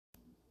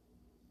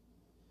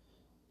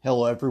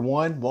Hello,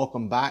 everyone.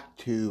 Welcome back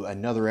to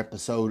another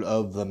episode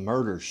of The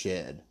Murder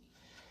Shed.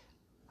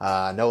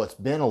 I know it's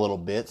been a little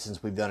bit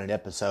since we've done an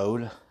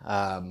episode.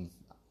 I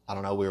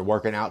don't know, we were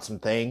working out some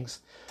things.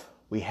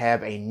 We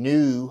have a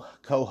new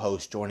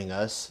co-host joining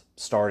us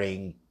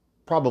starting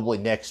probably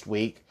next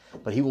week,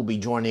 but he will be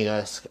joining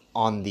us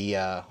on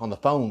the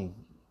phone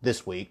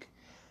this week.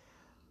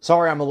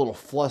 Sorry, I'm a little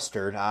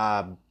flustered.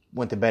 I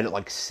went to bed at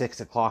like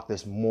 6 o'clock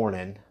this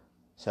morning,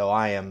 so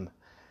I am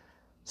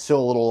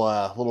still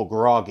a little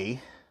groggy,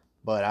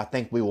 but I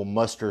think we will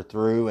muster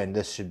through, and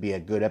this should be a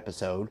good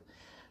episode.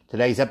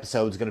 Today's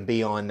episode is going to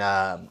be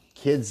on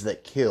kids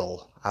that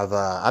kill. I've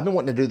been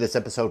wanting to do this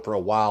episode for a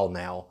while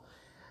now.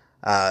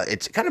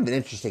 It's kind of an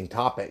interesting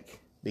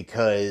topic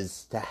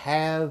because to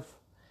have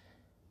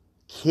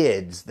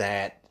kids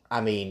that,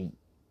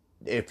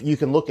 if you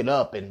can look it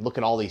up and look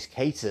at all these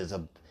cases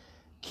of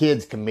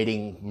kids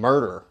committing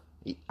murder,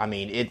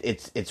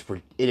 it's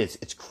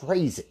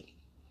crazy.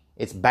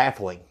 It's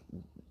baffling.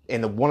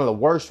 And one of the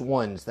worst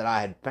ones that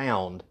I had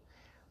found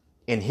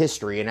in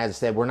history, and as I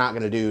said, we're not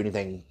going to do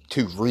anything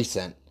too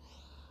recent,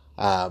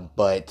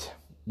 but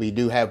we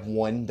do have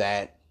one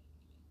that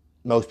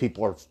most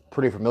people are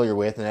pretty familiar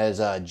with, and that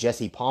is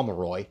Jesse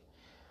Pomeroy.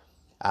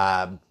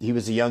 He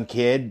was a young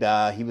kid.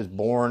 He was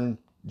born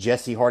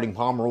Jesse Harding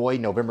Pomeroy,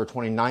 November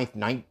 29th,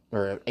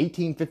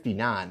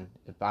 1859,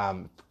 if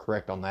I'm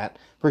correct on that.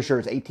 Pretty sure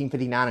it's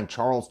 1859 in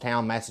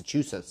Charlestown,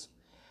 Massachusetts.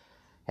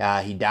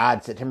 He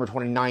died September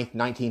 29th,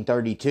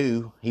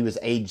 1932. He was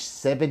age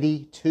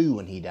 72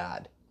 when he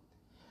died.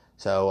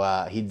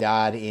 So he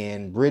died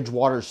in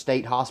Bridgewater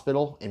State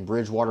Hospital in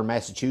Bridgewater,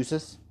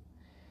 Massachusetts.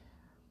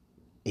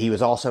 He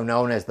was also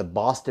known as the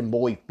Boston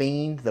Boy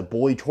Fiend, the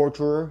Boy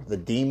Torturer, the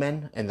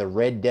Demon, and the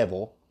Red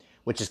Devil,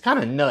 which is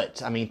kind of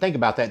nuts. I mean, think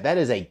about that. That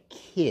is a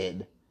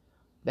kid.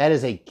 That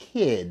is a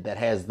kid that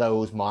has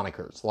those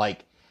monikers.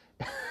 Like,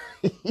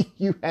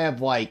 you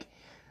have like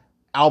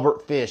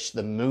Albert Fish,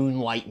 the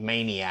Moonlight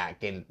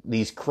Maniac, and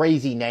these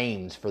crazy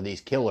names for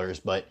these killers,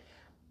 but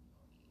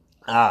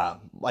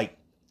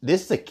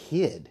this is a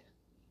kid,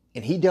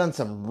 and he done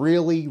some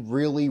really,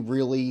 really,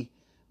 really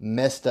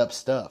messed up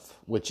stuff,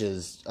 which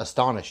is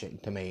astonishing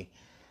to me.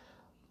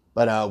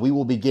 But we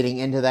will be getting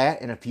into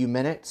that in a few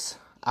minutes.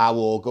 I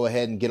will go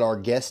ahead and get our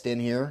guest in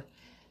here.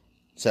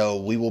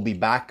 So we will be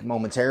back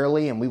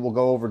momentarily, and we will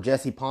go over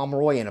Jesse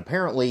Pomeroy, and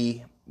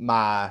apparently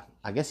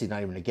I guess he's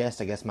not even a guest.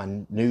 I guess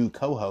my new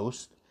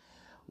co-host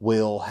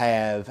will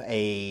have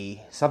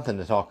something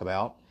to talk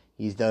about.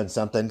 He's done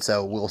something,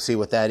 so we'll see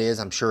what that is.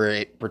 I'm sure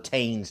it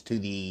pertains to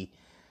the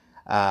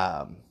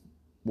what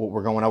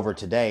we're going over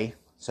today.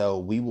 So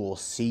we will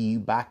see you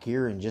back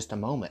here in just a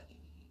moment.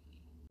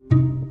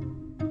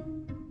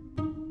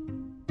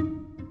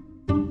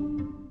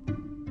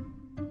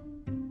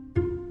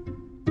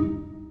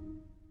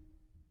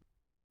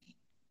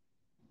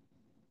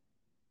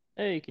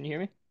 Hey, can you hear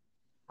me?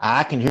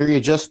 I can hear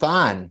you just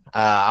fine.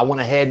 I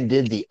went ahead and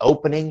did the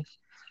opening.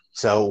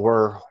 So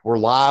we're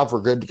live. We're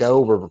good to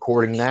go. We're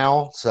recording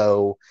now.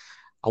 So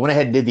I went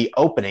ahead and did the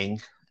opening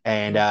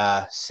and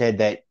Mhm. said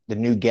that the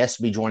new guest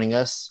will be joining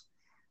us.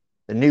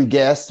 The new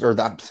guest,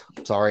 I'm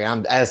sorry,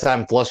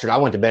 I'm flustered. I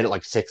went to bed at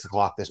like 6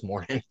 o'clock this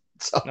morning.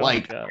 So Oh my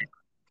like God.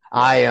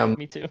 I Yeah, am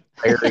me too.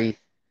 very,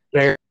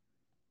 very.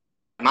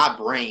 My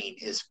brain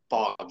is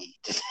foggy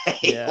today.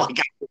 Yeah. Like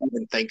I can't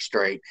even think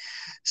straight.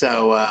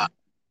 So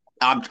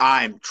I'm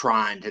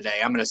trying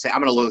today. I'm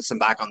gonna listen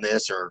back on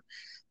this, or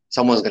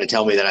someone's going to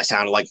tell me that I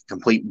sounded like a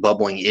complete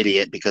bubbling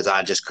idiot because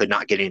I just could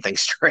not get anything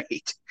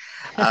straight.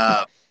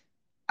 Uh,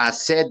 I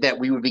said that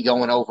we would be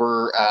going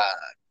over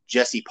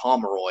Jesse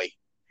Pomeroy.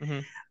 hmm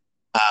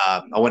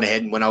I went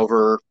ahead and went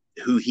over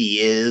who he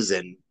is,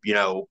 and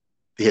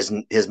his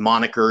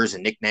monikers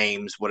and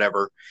nicknames,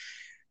 whatever.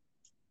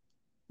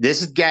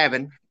 This is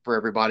Gavin for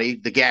everybody,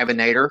 the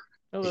Gavinator.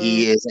 Hello.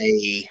 He is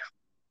a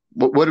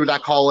what would I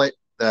call it?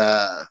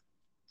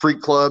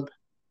 Freak Club.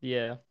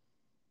 Yeah.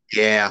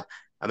 Yeah,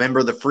 a member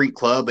of the Freak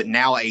Club, but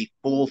now a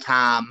full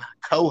time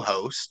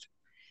co-host.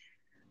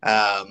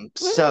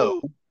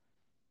 So Woo!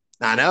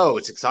 I know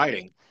it's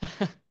exciting.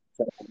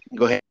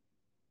 Go ahead.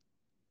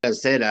 As I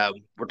said,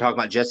 we're talking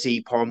about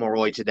Jesse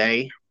Pomeroy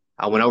today.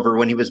 I went over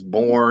when he was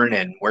born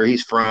and where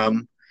he's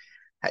from.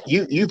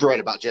 You've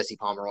read about Jesse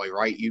Pomeroy,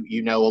 right?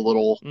 You know a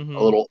hmm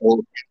little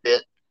old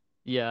bit.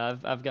 Yeah,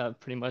 I've got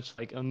pretty much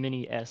like a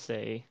mini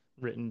essay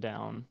written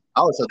down.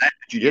 Oh, so that's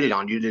what you did it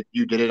on. You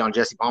did it on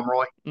Jesse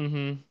Pomeroy.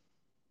 hmm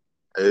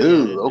Yeah,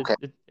 Ooh, okay.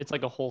 it's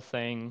like a whole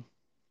thing.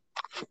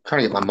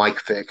 Trying to get my mic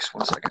fixed.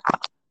 1 second.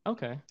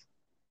 Okay.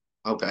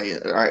 Okay, yeah,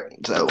 all right.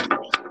 So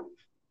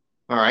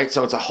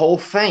it's a whole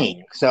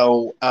thing.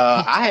 So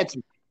I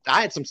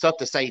had some stuff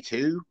to say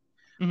too,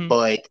 hmm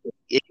but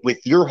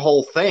with your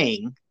whole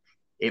thing,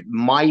 it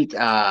might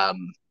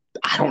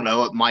I don't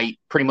know, it might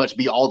pretty much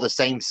be all the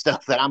same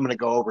stuff that I'm going to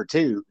go over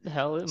too.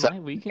 Hell, it So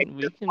might. We can,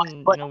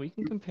 but we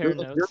can compare you're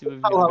notes, see the what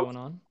we've got co-host. going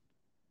on.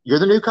 You're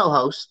the new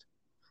co-host.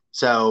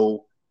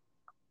 So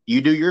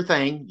you do your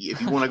thing. If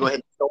you want to go Okay.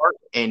 ahead and start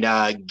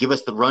and give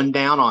us the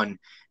rundown on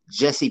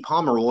Jesse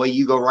Pomeroy,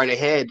 you go right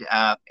ahead.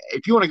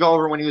 If you want to go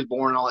over when he was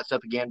born and all that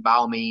stuff again, by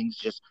all means,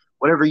 just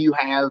whatever you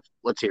have,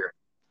 let's hear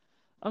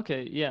it.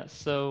 Okay, yeah.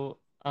 So,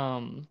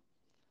 on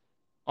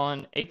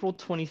April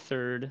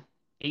 23rd,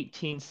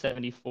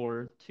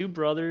 1874, two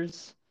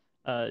brothers,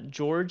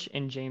 George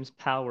and James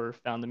Power,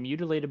 found the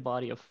mutilated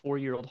body of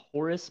 4-year-old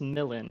Horace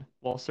Millen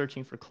while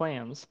searching for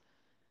clams.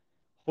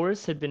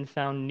 Horace had been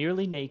found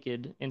nearly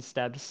naked and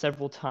stabbed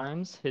several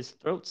times, his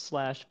throat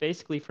slashed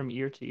basically from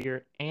ear to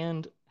ear,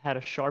 and had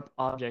a sharp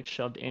object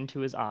shoved into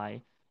his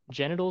eye.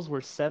 Genitals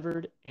were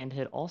severed and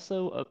had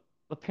also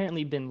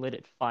apparently been lit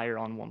at fire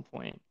on one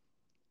point.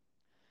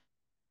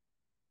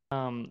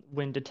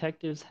 When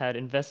detectives had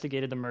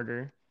investigated the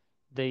murder,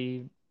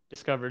 they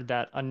discovered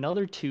that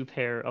another two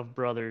pair of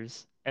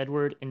brothers,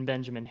 Edward and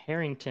Benjamin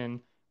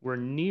Harrington, were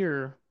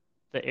near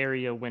the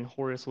area when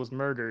Horace was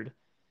murdered,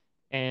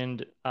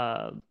 and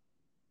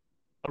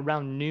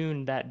around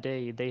noon that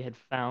day, they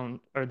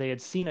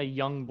had seen a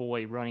young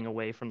boy running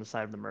away from the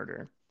side of the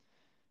murder.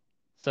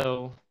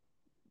 So,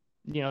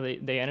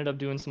 they ended up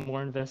doing some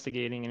more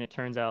investigating, and it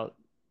turns out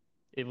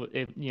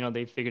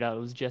they figured out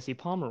it was Jesse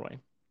Pomeroy.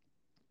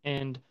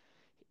 And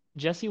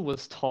Jesse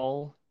was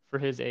tall for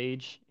his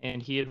age,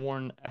 and he had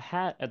worn a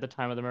hat at the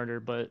time of the murder,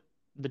 but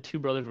the two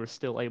brothers were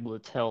still able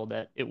to tell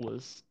that it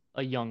was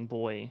a young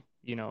boy,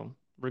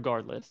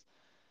 regardless.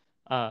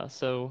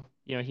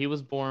 He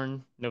was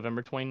born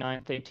November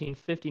 29th,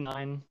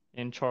 1859,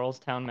 in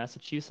Charlestown,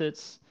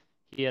 Massachusetts.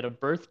 He had a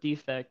birth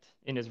defect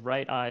in his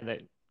right eye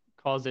that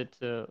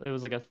it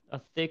was like a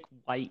thick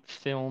white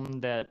film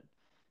that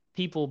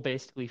people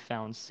basically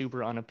found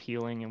super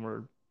unappealing and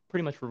were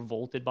pretty much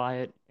revolted by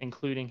it,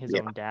 including his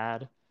Yeah. own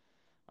dad.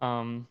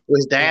 Um, Well,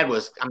 his it, dad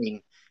was, I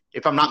mean,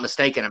 if I'm not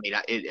mistaken, I mean,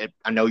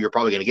 I know you're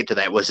probably going to get to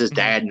that. Was his mhm.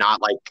 dad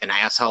not like an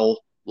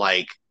asshole?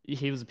 Like,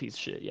 He was a piece of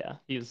shit. Yeah,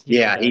 he was a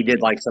yeah, he bad did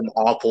dude. like some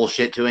awful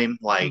shit to him.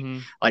 Hmm.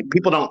 Like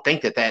people don't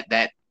think that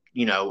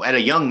at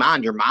a young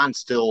mind, your mind's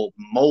still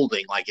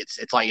molding. Like it's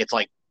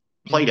like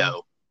Hmm.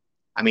 Play-Doh.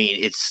 I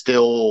mean, it's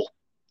still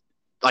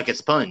like a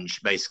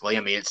sponge, basically. I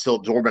mean, it's still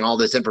absorbing all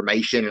this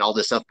information and all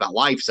this stuff about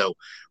life. So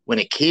when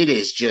a kid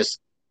is just,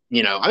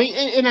 I mean,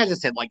 and as I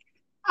said, like,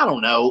 I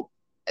don't know.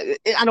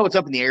 I know it's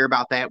up in the air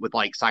about that with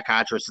like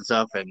psychiatrists and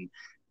stuff, and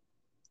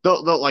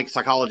they'll like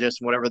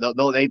psychologists and whatever.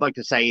 They'd like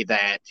to say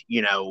that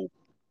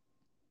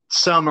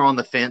some are on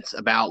the fence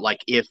about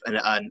like if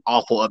an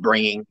awful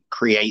upbringing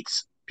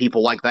creates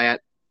people like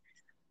that.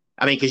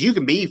 I mean, because you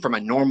can be from a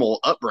normal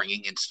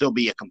upbringing and still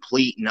be a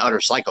complete and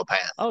utter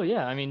psychopath. Oh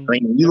yeah, I I mean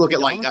mean, you look Jeffrey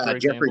at like Dahmer, for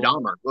Jeffrey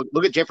example. Dahmer.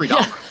 Look at Jeffrey Yeah.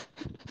 Dahmer.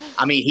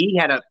 I mean, he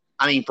had a.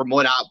 I mean, from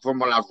what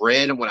I've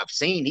read and what I've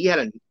seen, he had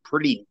a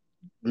pretty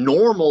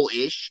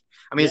normal-ish.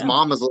 I mean, his Yeah.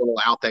 mom was a little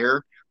out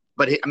there,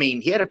 but I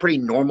mean, he had a pretty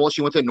normal.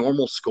 She went to a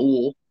normal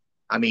school.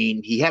 I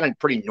mean, he had a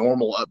pretty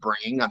normal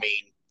upbringing. I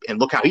mean, and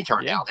look how he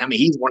turned Yeah. out. I mean,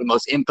 he's one of the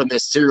most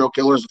infamous serial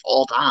killers of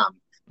all time,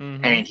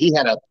 Hmm. and he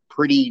had a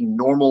pretty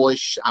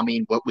normalish. I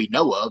mean, what we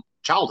know of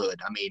childhood.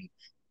 I mean,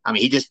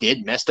 he just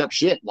did messed up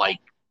shit like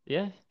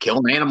Yeah.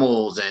 killing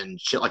animals and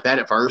shit like that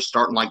at first,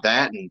 starting like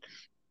that, and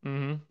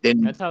Hmm.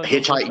 then That's how it mostly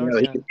hitchhike. starts, He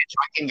yeah. was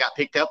hitchhiking, got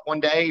picked up one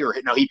day, or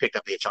no, he picked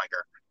up the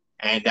hitchhiker,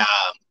 and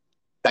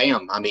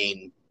bam. I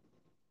mean,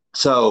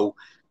 so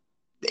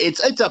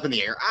it's up in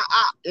the air.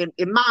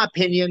 In my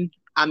opinion,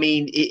 I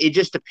mean, it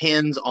just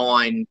depends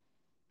on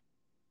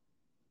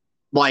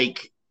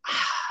like.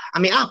 I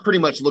mean, I pretty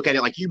much look at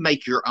it like you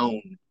make your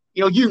own.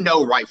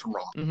 Right from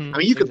wrong. Hmm. I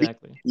mean, you could be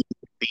Exactly.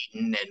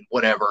 beaten and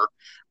whatever,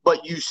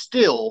 but you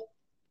still.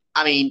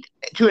 I mean,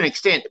 to an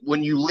extent,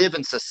 when you live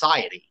in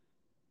society,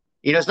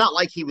 it's not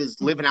like he was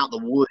living out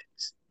in the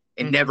woods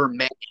and Hmm. never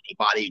met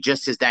anybody,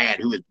 just his dad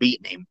who was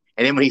beating him.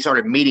 And then when he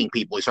started meeting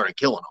people, he started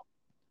killing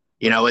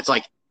them. It's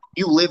like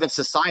you live in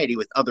society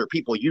with other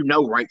people. You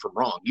know right from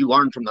wrong. You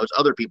learn from those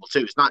other people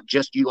too. It's not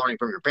just you learning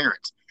from your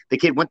parents. The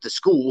kid went to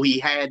school. He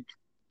had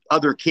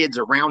other kids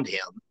around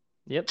him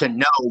Yep. to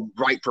know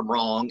right from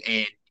wrong,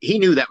 and he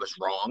knew that was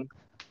wrong.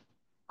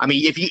 I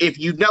mean, if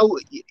you know,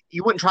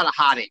 you wouldn't try to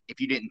hide it if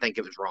you didn't think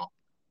it was wrong.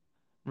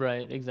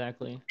 Right,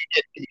 exactly.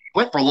 It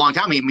went for a long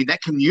time. I mean,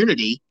 that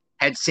community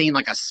had seen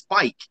like a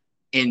spike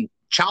in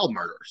child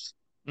murders,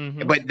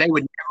 Hmm. but they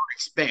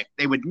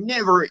would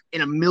never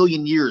in a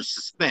million years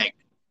suspect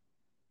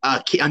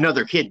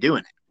another kid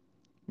doing it.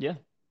 Yeah.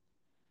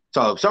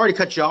 So sorry to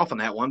cut you off on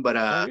that one, but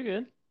No, you're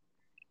good.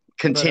 But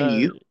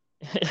continue.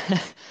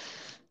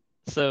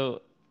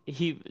 so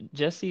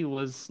Jesse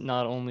was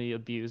not only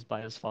abused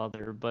by his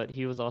father, but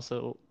he was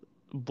also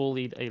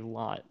bullied a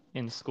lot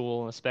in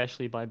school,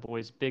 especially by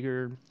boys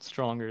bigger,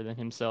 stronger than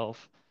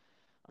himself.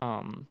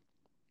 Um,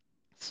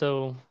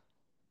 so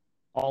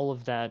all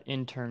of that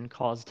in turn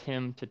caused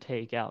him to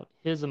take out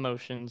his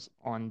emotions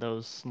on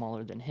those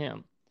smaller than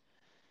him.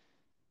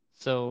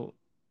 So,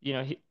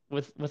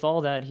 with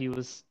all that, he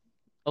was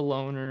a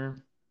loner,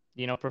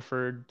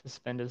 preferred to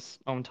spend his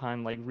own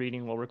time like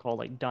reading what were called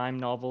like dime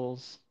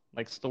novels,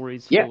 like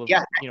stories Yeah, full of,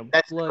 yeah,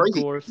 that's the blood,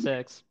 crazy. gore,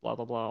 sex, blah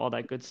blah blah, all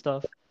that good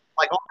stuff.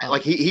 Like all that.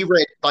 Like Um, he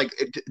read like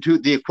to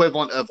the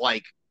equivalent of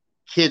like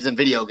kids and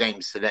video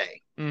games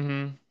today.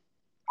 Mm-hmm.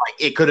 Like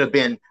it could have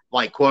been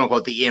like quote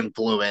unquote the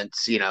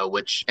influence,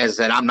 which as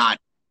I said, I'm not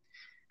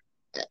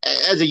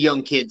as a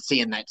young kid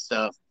seeing that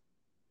stuff.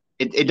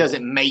 It Yeah.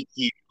 doesn't make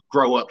you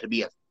grow up to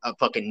be a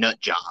fucking nut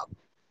job.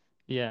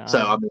 Yeah. So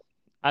I've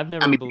I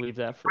never mean, believed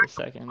that for a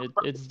second.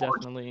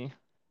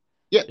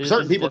 yeah,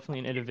 certain It's people, definitely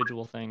an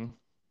individual thing.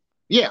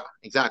 yeah,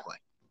 exactly.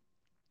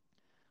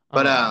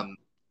 But Um,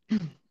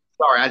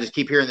 sorry, I just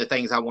keep hearing the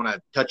things I want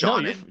to touch no,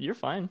 on, and you're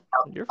fine.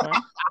 You're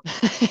fine.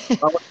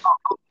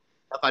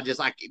 I just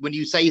like when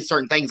you say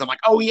certain things, I'm like,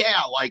 oh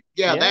yeah, like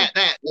yeah, Yeah.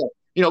 that.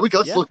 Yeah.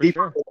 Let's Yeah, look for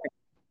deeper. sure.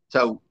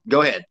 So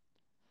go ahead.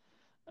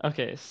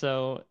 Okay,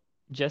 so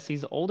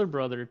Jesse's older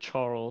brother,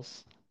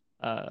 Charles,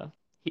 uh,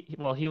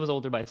 he was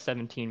older by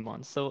 17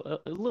 months,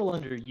 so a little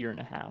under a year and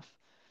a half.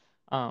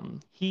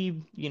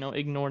 He,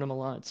 ignored him a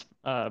lot,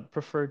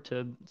 preferred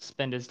to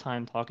spend his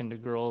time talking to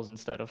girls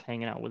instead of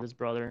hanging out with his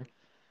brother.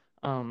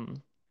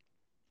 Um,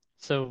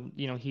 so,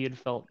 he had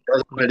felt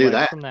Doesn't want to do neglect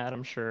that. from that,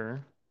 I'm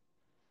sure.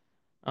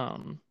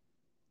 Um,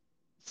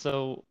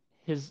 so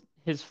his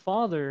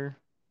father,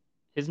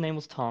 his name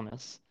was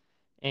Thomas,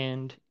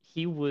 and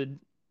he would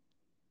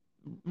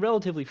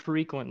relatively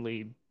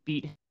frequently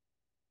beat him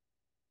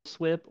with a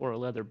whip or a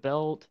leather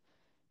belt,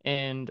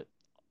 and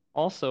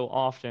also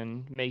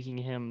often making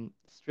him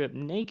strip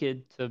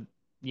naked to,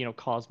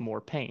 cause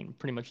more pain.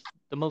 Pretty much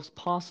the most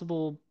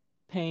possible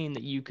pain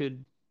that you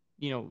could,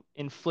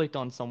 inflict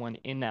on someone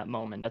in that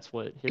moment. That's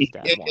what his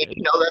dad wanted.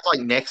 That's like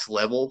next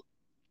level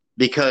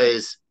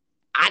because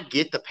I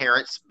get the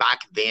parents back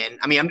then.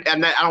 I mean,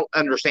 I don't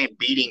understand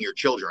beating your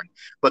children,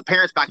 but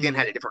parents back then Hmm.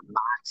 had a different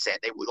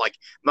mindset. They would like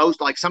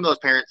like some of those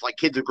parents, like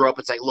kids would grow up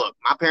and say, "Look,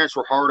 my parents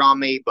were hard on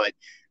me, but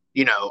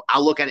I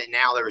look at it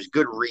now. There was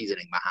good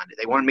reasoning behind it.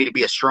 They wanted me to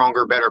be a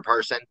stronger, better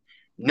person."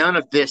 None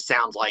of this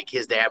sounds like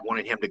his dad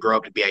wanted him to grow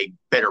up to be a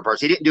better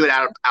person. He didn't do it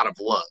out of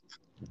love.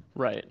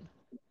 Right.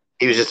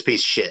 He was just a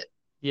piece of shit.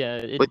 Yeah,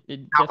 it, With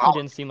it definitely alcohol.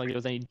 didn't seem like there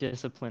was any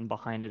discipline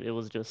behind it. It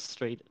was just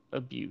straight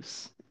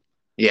abuse.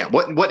 Yeah,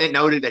 wasn't it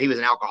noted that he was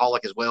an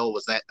alcoholic as well?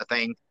 Was that a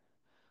thing?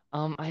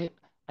 I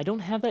don't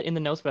have that in the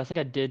notes, but I think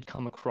I did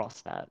come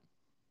across that.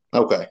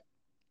 Okay.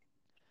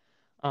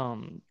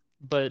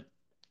 But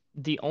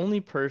the only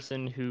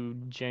person who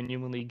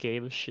genuinely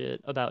gave a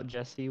shit about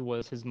Jesse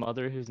was his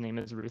mother, whose name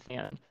is Ruth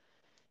Ann.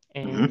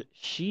 Mm-hmm. And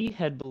she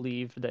had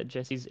believed that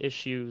Jesse's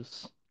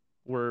issues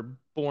were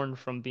born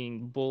from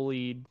being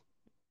bullied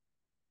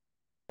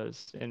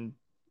and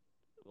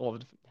all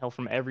the hell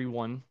from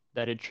everyone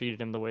that had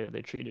treated him the way that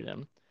they treated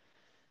him.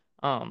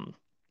 Um,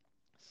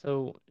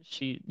 so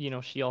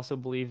she also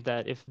believed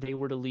that if they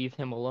were to leave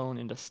him alone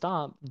and to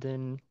stop,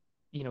 then,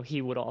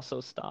 he would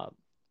also stop.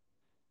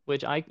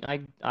 Which I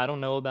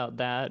don't know about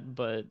that,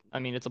 but I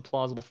mean it's a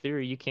plausible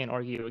theory. You can't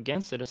argue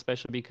against it,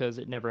 especially because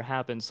it never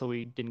happened, so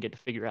we didn't get to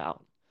figure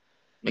out.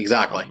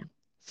 Exactly. Um,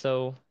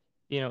 so,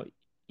 you know,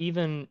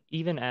 even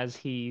as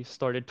he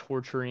started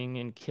torturing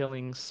and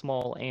killing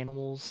small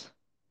animals,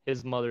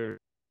 his mother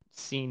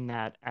seen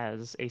that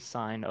as a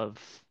sign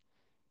of,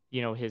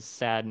 his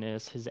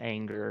sadness, his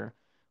anger,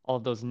 all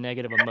of those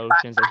negative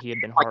emotions that he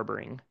had been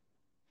harboring.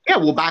 Yeah,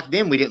 well, back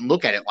then we didn't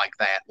look at it like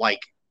that. Like,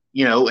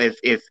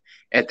 if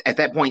at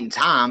that point in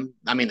time,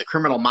 I mean, the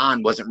criminal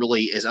mind wasn't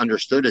really as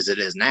understood as it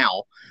is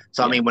now.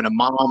 So, I Yeah. mean, when a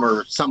mom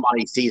or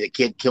somebody sees a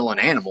kid killing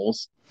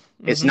animals,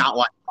 it's Hmm. not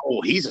like,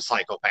 oh, he's a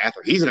psychopath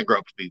or he's going to grow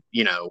up to be,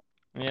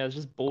 Yeah, it's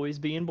just boys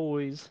being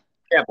boys.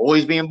 yeah,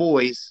 boys being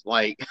boys.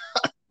 Like,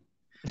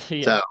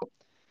 Yeah. so,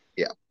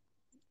 yeah.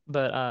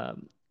 But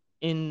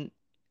in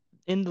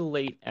in the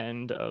late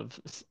end of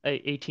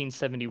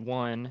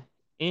 1871,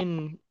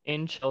 in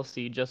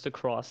Chelsea, just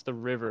across the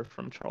river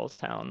from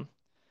Charlestown,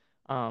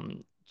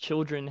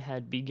 children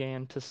had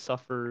began to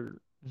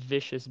suffer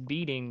vicious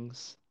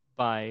beatings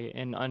by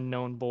an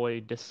unknown boy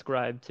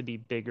described to be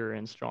bigger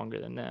and stronger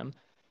than them.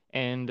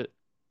 And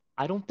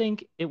I don't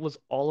think it was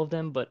all of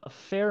them, but a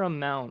fair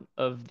amount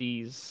of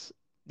these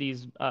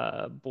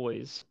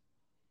boys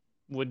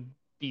would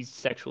be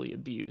sexually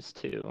abused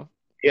too.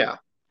 Yeah.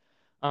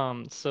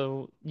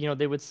 So,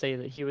 they would say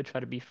that he would try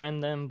to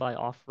befriend them by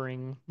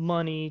offering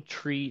money,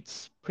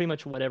 treats, pretty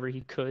much whatever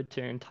he could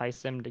to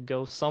entice them to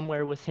go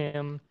somewhere with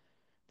him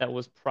that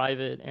was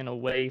private and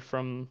away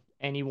from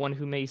anyone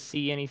who may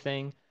see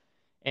anything.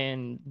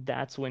 And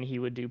that's when he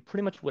would do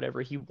pretty much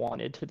whatever he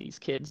wanted to these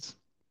kids.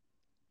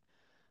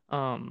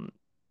 Um,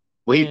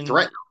 Well, he and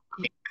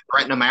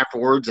threatened them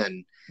afterwards.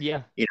 And,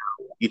 yeah,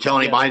 you tell yeah,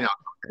 anybody, not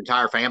your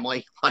entire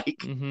family,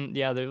 like,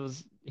 yeah, there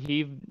was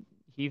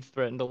he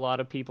threatened a lot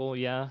of people,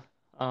 yeah.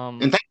 and Um,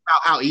 think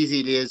about how easy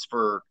it is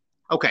for,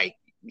 okay,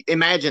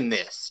 imagine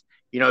this.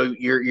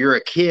 You're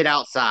a kid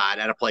outside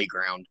at a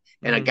playground,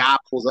 and a mhm, guy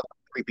pulls up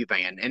a creepy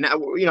van, and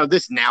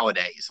this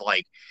nowadays,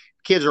 like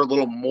kids are a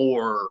little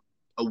more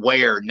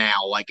aware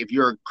now. Like if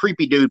you're a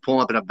creepy dude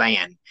pulling up in a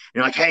van,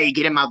 you're like, "Hey,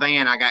 get in my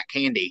van, I got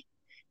candy."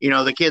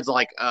 The kid's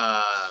like,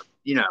 I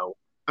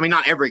mean,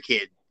 not every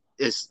kid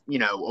is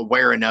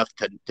aware enough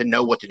to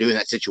know what to do in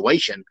that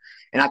situation,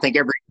 and I think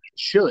every kid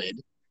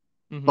should.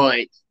 mhm,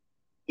 But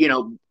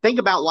think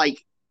about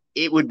like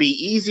it would be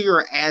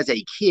easier as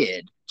a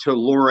kid to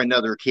lure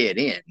another kid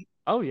in.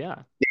 Oh yeah.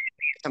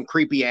 Some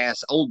creepy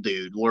ass old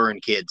dude luring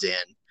kids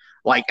in.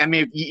 Like, I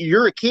mean, if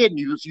you're a kid and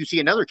you see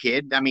another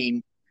kid, I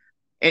mean,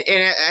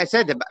 and I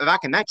said that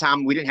back in that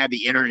time, we didn't have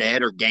the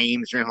internet or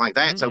games or anything like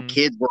that. So Mm-mm.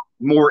 kids were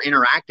more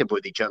interactive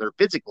with each other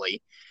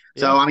physically.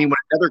 So, Yeah. I mean, when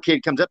another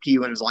kid comes up to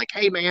you and is like,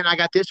 hey, man, I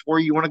got this for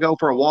you. You want to go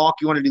for a walk?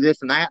 You want to do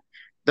this and that?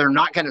 They're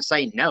not going to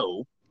say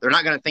no. They're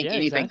not going to think Yeah,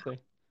 anything. exactly.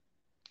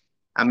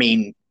 I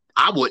mean,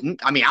 I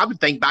wouldn't. I mean, I would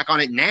think back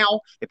on it now.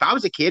 If I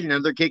was a kid and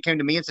another kid came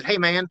to me and said, hey,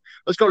 man,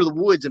 let's go to the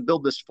woods and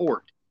build this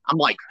fort. I'm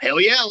like,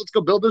 hell yeah, let's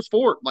go build this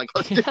fort. Like,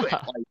 let's do it. Yeah,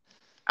 Like,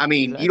 I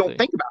mean, you don't exactly.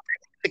 think about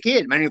that as a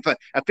kid. I mean, if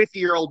a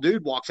 50-year-old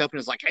dude walks up and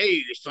is like,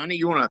 hey, Sonny,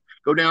 you want to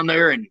go down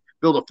there and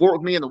build a fort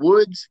with me in the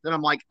woods? Then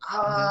I'm like,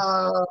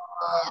 Hmm.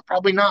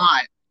 probably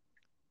not.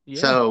 Yeah.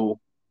 So,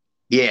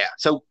 yeah.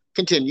 So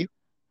continue.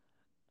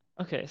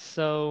 Okay,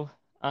 so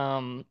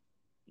um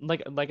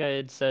like I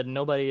had said,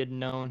 nobody had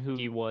known who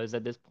he was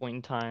at this point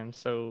in time.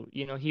 So,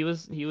 he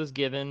was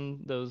given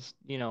those,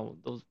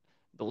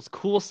 those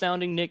cool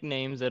sounding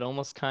nicknames that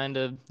almost kind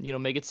of,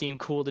 make it seem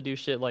cool to do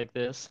shit like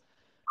this.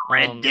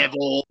 Red Um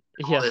Devil,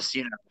 all yeah. this,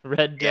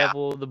 Red yeah.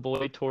 Devil, the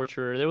boy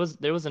torturer. There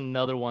was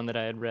another one that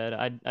I had read.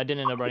 I didn't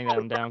end up writing that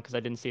one down because I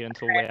didn't see it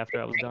until way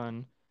after I was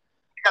done.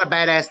 Got a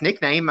badass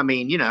nickname. I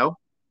mean,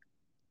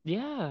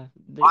 Yeah.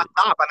 why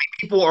stop? I mean,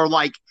 people are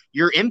like,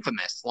 you're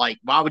infamous. Like,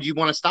 why would you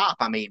want to stop?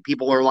 I mean,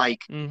 people are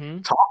like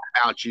Mm-hmm. talking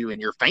about you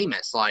and you're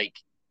famous. Like,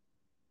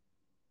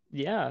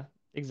 Yeah,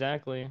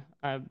 exactly.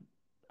 I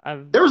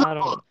there was a I book.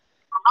 don't.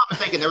 If I'm not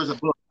mistaken, there was a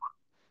book,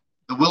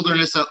 The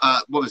Wilderness of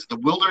what was it, The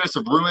Wilderness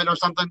of Ruin or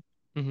something.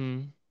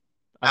 Mm-hmm.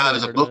 I've It never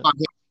was a heard of book it. on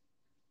him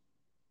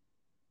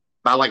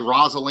by like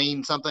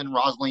Rosaline something,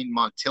 Rosaline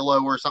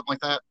Montillo or something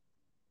like that.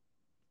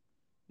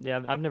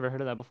 Yeah, I've never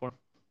heard of that before.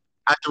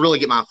 I have to really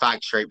get my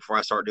facts straight before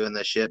I start doing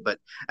this shit. But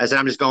as I said,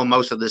 I'm just going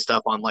most of this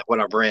stuff on like what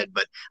I've read.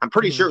 But I'm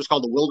pretty Hmm. sure it was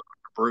called The Wilderness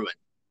of Ruin,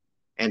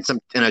 and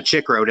a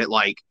chick wrote it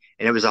like,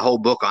 and it was a whole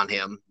book on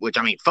him. Which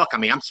I mean, fuck. I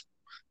mean, I'm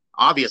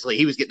obviously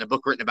he was getting a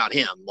book written about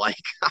him. Like,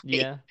 I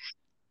mean, Yeah,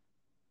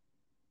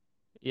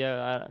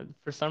 yeah.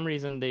 For some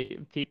reason,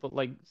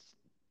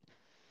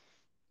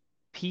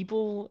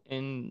 people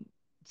in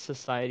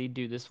society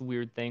do this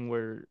weird thing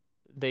where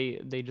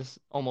they just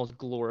almost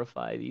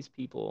glorify these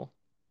people.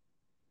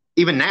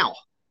 even now.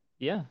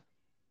 Yeah,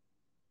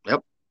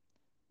 Yep.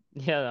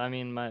 yeah. I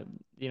mean, my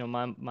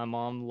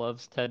mom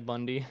loves Ted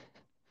Bundy.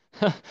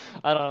 And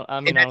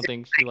I that's don't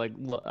think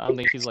I don't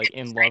think she's like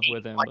in love insane.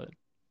 with him, Like, but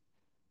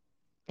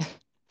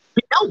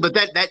no, but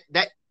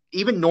that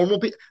even normal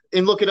people,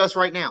 and look at us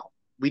right now.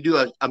 We do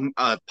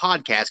a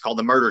podcast called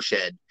The Murder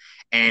Shed,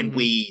 and hmm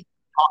we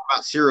talk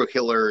about serial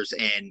killers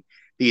and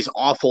these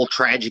awful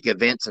tragic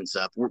events and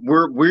stuff.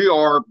 We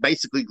are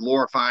basically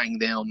glorifying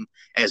them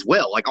as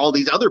well. Like all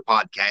these other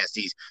podcasts,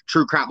 these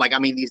true crime, like I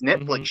mean, these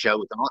Netflix hmm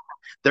shows,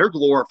 they're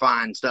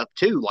glorifying stuff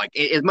too. Like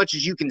as much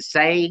as you can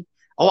say,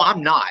 "Oh,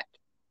 I'm not,"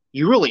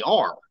 you really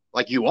are.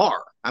 Like you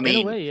are. in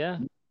a way, yeah.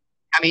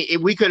 I mean,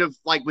 if we could have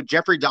like with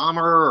Jeffrey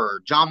Dahmer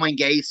or John Wayne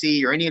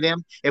Gacy or any of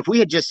them, if we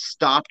had just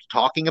stopped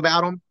talking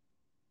about them,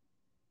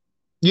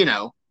 you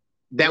know,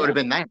 that would have Yeah.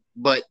 been that.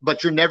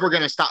 But you're never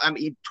going to stop. I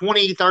mean,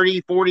 20,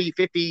 30, 40,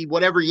 50,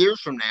 whatever years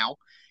from now,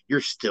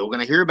 you're still going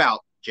to hear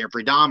about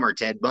Jeffrey Dahmer,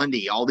 Ted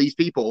Bundy, all these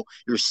people.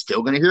 You're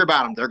still going to hear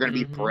about them. They're going to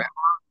be hmm forever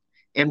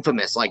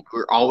infamous. Like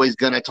we're always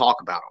going to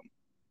talk about them.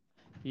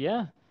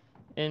 Yeah.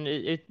 And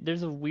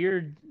there's a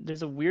weird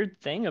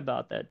thing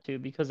about that too,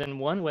 because in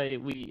one way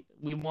we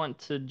want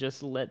to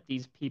just let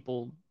these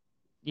people,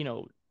 you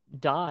know,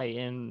 die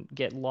and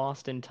get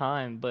lost in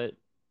time, but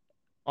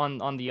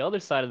on the other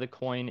side of the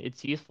coin,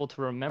 it's useful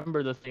to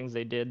remember the things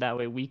they did. That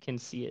way we can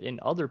see it in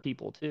other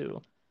people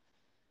too.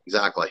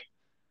 Exactly.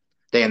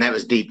 Damn, that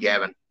was deep,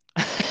 Gavin.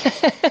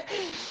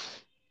 That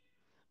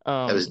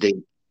was Um,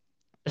 deep.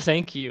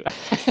 Thank you.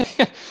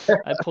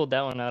 I pulled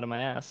that one out of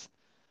my ass.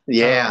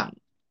 Yeah. Um,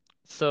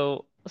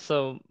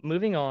 so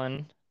moving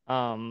on,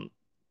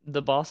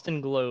 the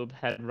Boston Globe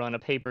had run a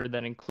paper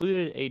that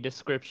included a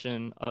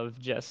description of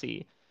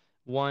Jesse,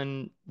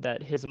 one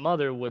that his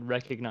mother would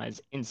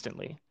recognize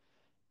instantly.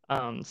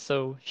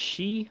 So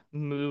she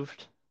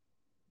moved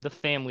the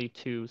family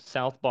to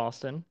South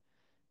Boston,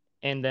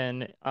 and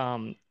then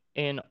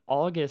in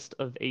August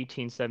of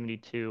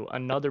 1872,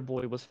 another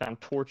boy was found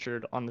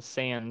tortured on the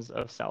sands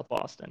of South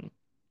Boston.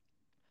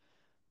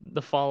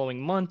 The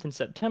following month, in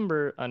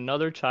September,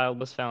 another child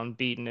was found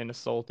beaten and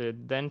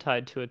assaulted, then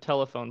tied to a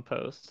telephone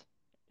post,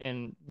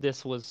 and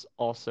this was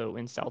also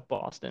in South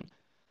Boston.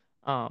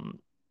 Um,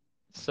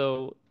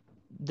 so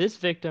this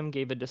victim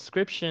gave a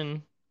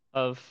description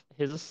of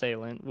his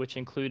assailant, which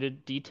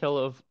included detail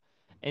of,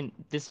 and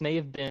this may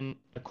have been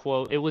a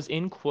quote. It was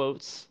in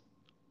quotes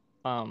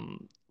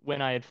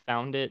when I had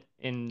found it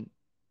in,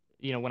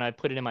 when I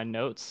put it in my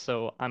notes.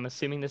 So I'm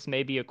assuming this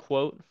may be a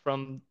quote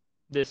from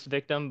this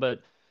victim,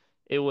 but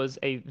it was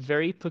a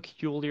very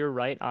peculiar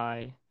right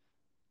eye,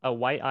 a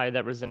white eye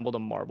that resembled a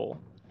marble.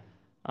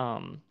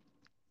 Um,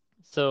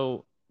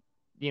 so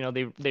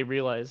they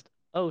realized,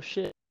 oh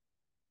shit.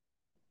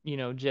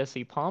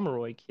 Jesse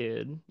Pomeroy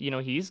kid,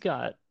 he's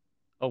got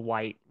a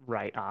white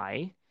right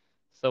eye.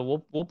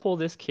 So we'll pull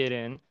this kid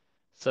in. Yeah,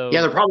 So,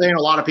 there probably ain't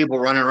a lot of people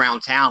running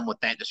around town with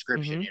that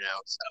description, hmm you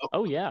know. So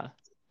oh yeah.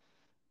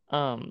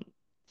 Um,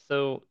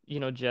 so,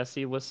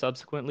 Jesse was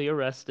subsequently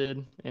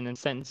arrested and then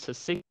sentenced to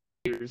 6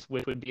 years,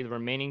 which would be the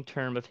remaining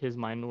term of his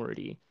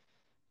minority.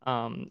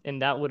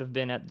 And that would have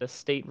been at the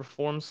state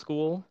reform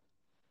school.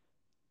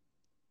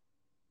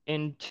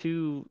 And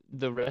to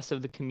the rest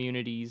of the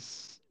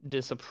community's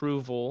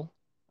disapproval,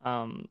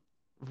 um,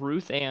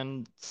 Ruth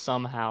Ann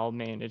somehow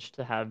managed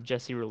to have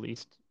Jesse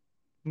released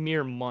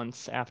mere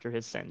months after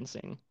his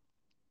sentencing.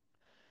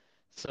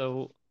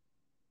 So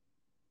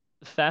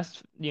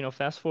fast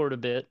forward a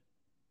bit,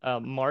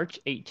 March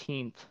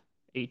 18th,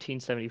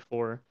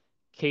 1874,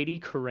 Katie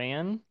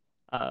Curran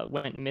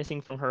went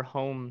missing from her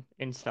home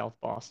in South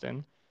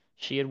Boston.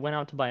 She had went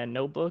out to buy a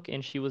notebook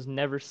and she was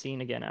never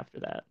seen again after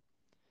that.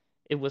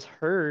 It was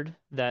heard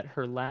that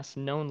her last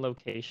known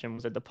location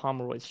was at the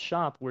Pomeroy's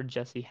shop where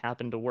Jesse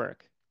happened to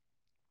work.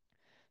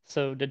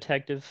 So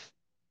detective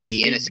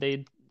the they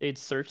innocent. they'd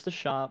searched the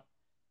shop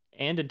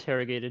and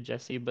interrogated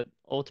Jesse, but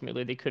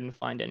ultimately they couldn't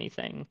find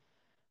anything.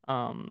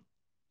 Um,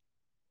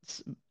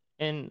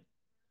 and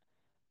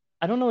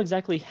I don't know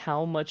exactly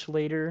how much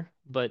later,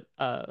 but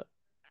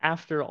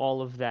after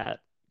all of that,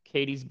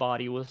 Katie's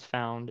body was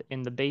found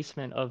in the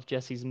basement of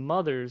Jesse's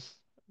mother's,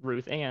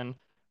 Ruth Ann,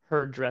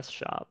 her dress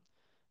shop.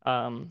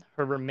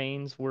 Her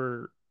remains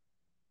were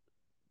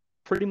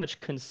pretty much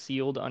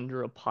concealed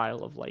under a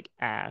pile of like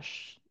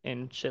ash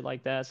and shit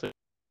like that. So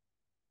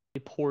a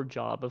poor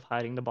job of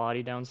hiding the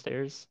body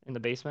downstairs in the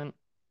basement.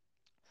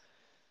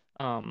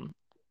 Um,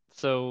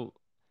 so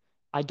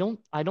I don't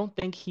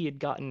think he had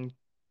gotten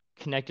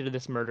connected to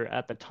this murder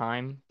at the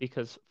time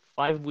because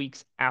 5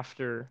 weeks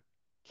after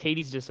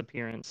Katie's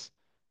disappearance,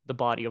 the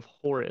body of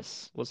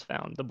Horace was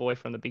found, the boy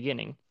from the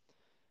beginning.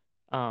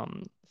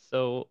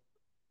 So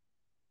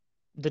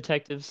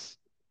detectives,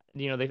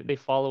 they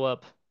follow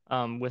up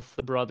with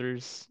the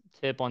brothers'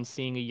 tip on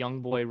seeing a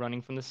young boy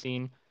running from the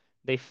scene.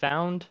 They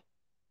found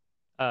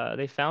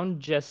they found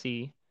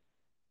Jesse,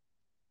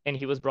 and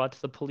he was brought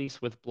to the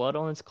police with blood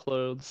on his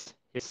clothes.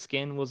 His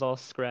skin was all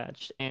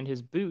scratched, and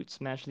his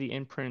boots matched the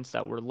imprints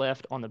that were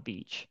left on the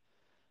beach.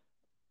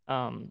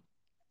 Um,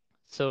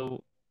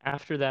 so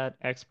after that,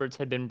 experts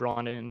had been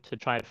brought in to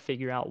try to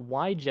figure out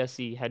why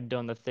Jesse had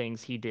done the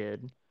things he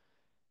did,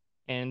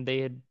 and they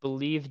had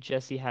believed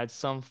Jesse had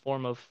some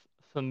form of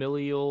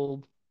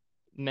familial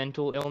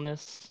mental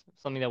illness,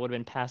 something that would have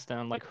been passed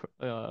down like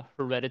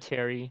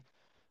hereditary,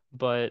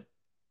 but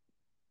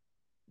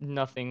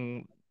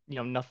nothing,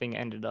 nothing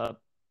ended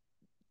up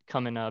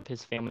coming up.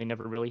 His family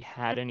never really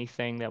had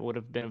anything that would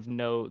have been of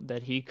note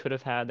that he could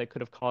have had that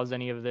could have caused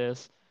any of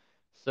this.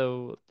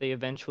 So they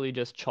eventually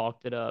just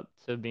chalked it up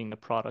to being the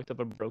product of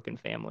a broken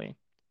family.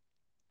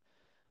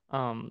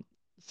 Um,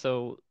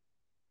 so,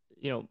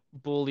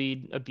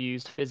 bullied,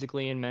 abused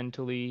physically and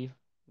mentally,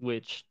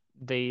 which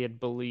they had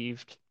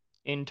believed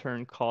in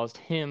turn caused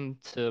him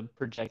to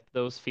project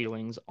those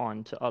feelings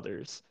onto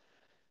others.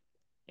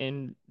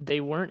 And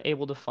they weren't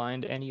able to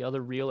find any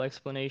other real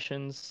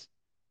explanations,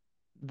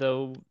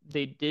 though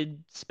they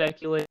did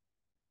speculate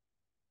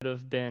could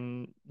have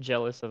been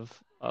jealous of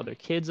other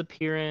kids'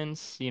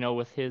 appearance.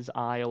 With his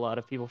eye, a lot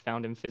of people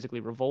found him physically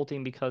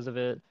revolting because of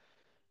it.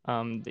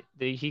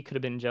 He could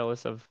have been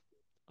jealous of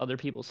other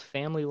people's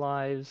family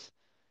lives,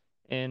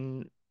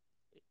 and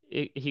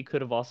he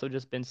could have also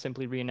just been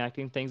simply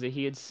reenacting things that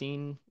he had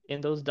seen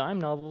in those dime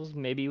novels.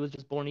 Maybe he was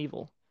just born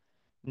evil.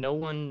 No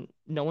one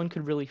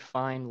could really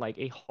find like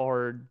a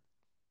hard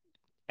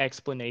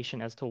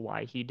explanation as to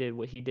why he did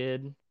what he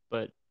did,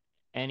 but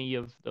any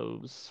of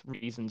those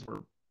reasons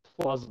were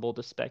plausible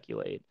to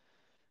speculate.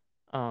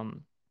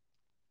 Um,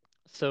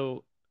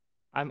 so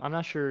I'm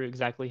not sure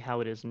exactly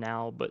how it is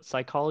now, but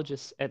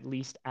psychologists, at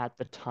least at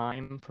the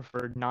time,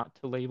 preferred not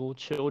to label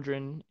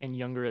children and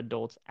younger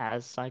adults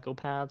as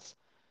psychopaths,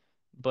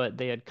 but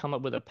they had come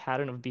up with a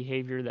pattern of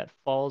behavior that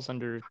falls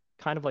under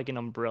kind of like an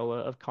umbrella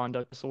of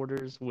conduct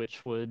disorders,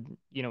 which would,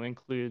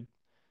 include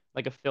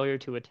like a failure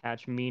to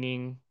attach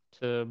meaning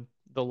to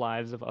the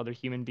lives of other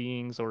human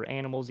beings or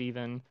animals,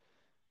 even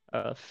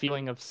a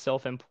feeling of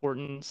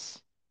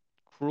self-importance,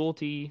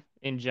 cruelty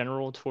in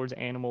general towards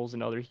animals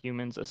and other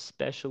humans,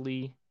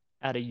 especially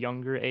at a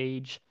younger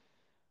age,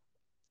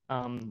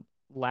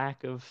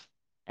 lack of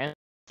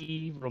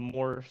empathy,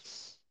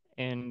 remorse,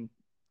 and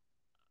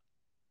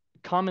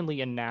commonly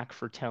a knack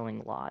for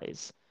telling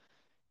lies.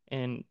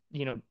 And,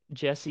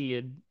 Jesse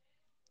had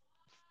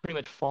pretty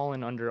much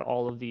fallen under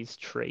all of these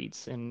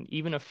traits and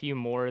even a few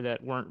more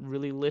that weren't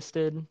really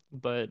listed,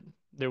 but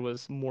there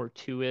was more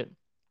to it.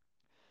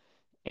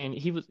 And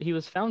he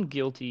was found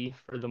guilty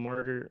for the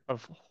murder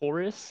of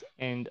Horace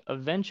and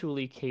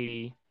eventually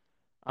Katie.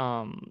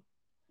 Um,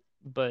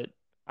 but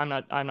I'm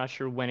not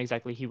sure when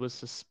exactly he was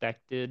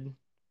suspected.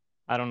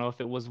 I don't know if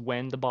it was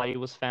when the body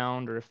was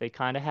found or if they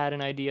kind of had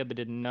an idea but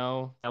didn't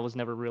know. That was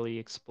never really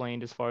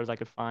explained as far as I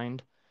could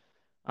find.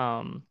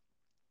 Um,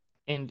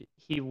 and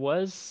he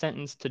was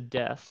sentenced to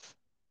death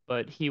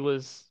but it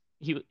was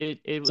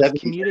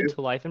commuted 72.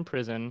 to life in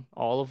prison,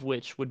 all of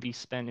which would be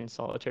spent in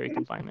solitary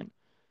confinement.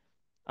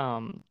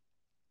 Um,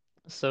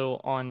 so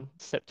on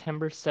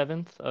September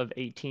 7th of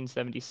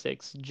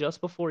 1876,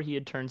 just before he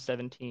had turned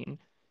 17,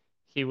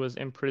 he was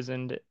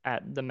imprisoned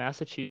at the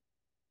Massachusetts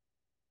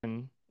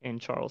in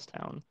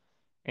Charlestown,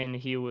 and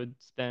he would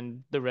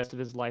spend the rest of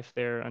his life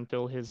there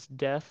until his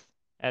death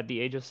at the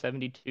age of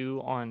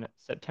 72 on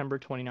September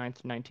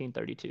 29th,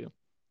 1932.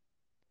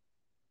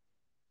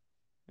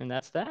 And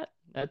that's that.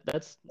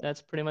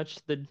 That's pretty much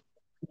the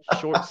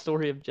short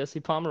story of Jesse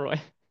Pomeroy.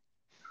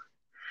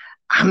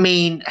 I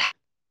mean,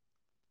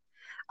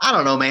 I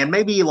don't know, man.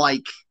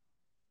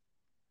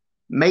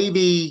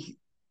 Maybe,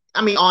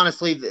 I mean,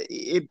 honestly,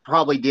 it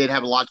probably did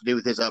have a lot to do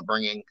with his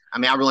upbringing. I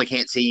mean, I really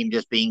can't see him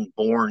just being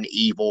born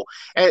evil.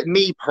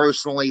 Me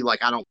personally,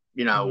 like, I don't,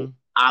 Hmm.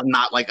 I'm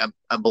not like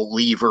a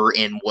believer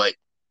in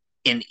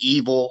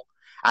evil.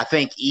 I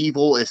think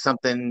evil is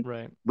something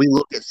Right. we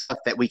look at stuff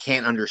that we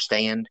can't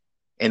understand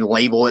and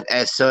label it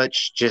as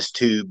such just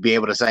to be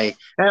able to say,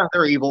 yeah,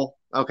 they're evil.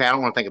 Okay, I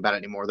don't want to think about it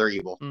anymore. They're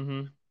evil.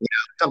 Hmm.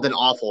 Something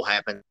awful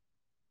happens,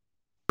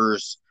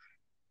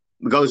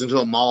 goes into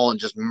a mall and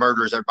just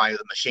murders everybody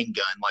with a machine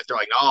gun. Like they're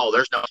like, oh,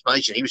 there's no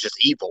explanation. He was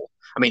just evil.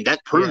 I mean,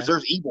 that proves Yeah.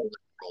 there's evil in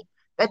this world.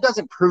 That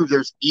doesn't prove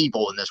there's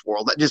evil in this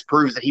world. That just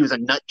proves that he was a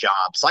nut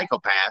job,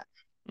 psychopath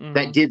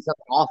that Hmm. did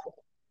something awful.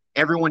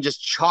 Everyone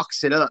just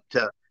chalks it up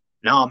to,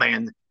 no,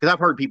 man. Because I've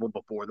heard people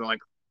before. They're like,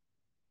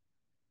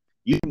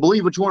 you can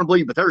believe what you want to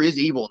believe, but there is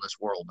evil in this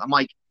world. I'm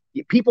like,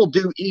 people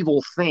do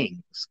evil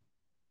things.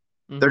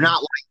 They're Hmm.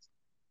 not like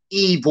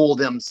evil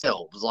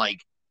themselves.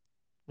 Like,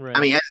 I Right.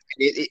 mean,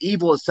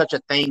 evil is such a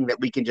thing that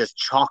we can just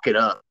chalk it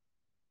up.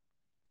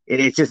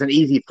 It's just an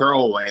easy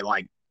throwaway.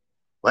 Like,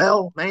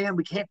 well, man,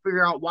 we can't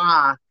figure out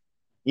why,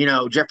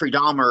 Jeffrey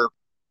Dahmer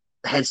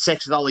had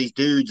sex with all these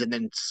dudes and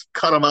then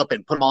cut them up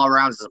and put them all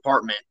around his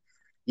apartment.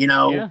 You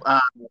know, Yeah. uh,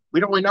 we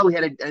don't really know he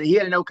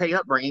had an okay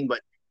upbringing,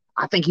 but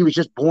I think he was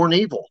just born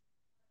evil.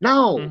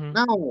 No, Hmm.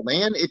 no,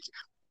 man. It's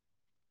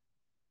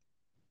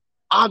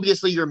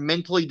obviously you're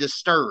mentally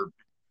disturbed.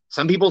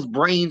 Some people's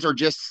brains are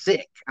just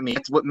sick. I mean,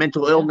 that's what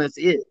mental Yeah. illness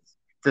is.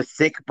 It's a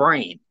sick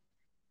brain.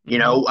 You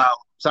Hmm. know,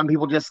 some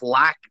people just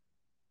lack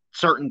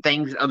certain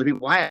things that other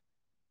people have.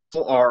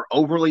 Some people are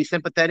overly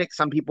sympathetic.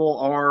 Some people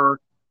are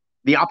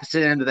the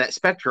opposite end of that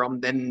spectrum.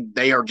 Then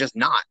they are just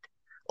not.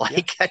 Yeah.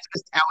 Like that's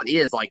just how it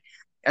is. Like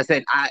I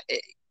said,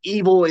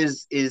 evil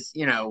is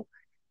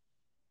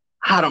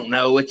I don't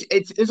know.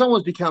 It's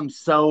almost become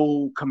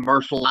so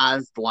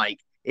commercialized. Like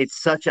it's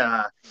such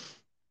a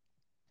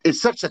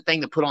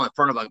thing to put on the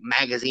front of a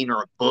magazine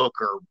or a book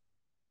or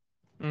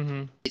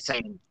Hmm.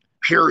 saying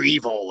pure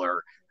evil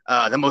or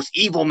the most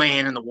evil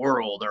man in the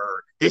world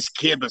or this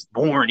kid was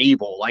born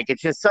evil. Like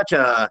it's just such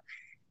a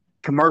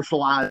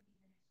commercialized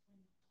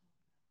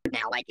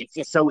now. Like it's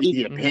just so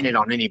easy to pin Hmm. it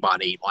on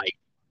anybody. Like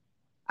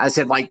I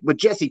said, like with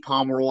Jesse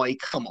Pomeroy,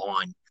 come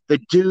on. The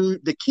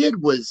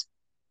kid was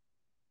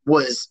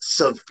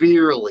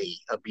severely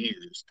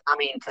abused. I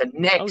mean, to Oh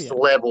next yeah.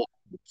 level.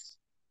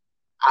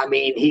 I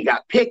mean, he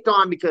got picked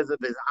on because of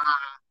his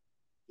eye.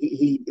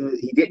 He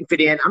didn't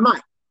fit in.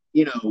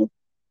 You know,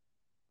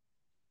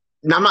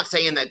 I'm not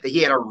saying that he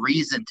had a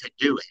reason to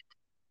do it,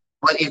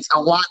 but it's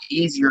a lot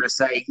easier to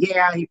say,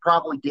 yeah, he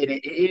probably did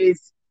it.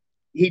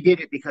 He did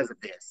it because of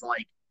this.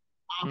 Like,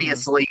 Hmm.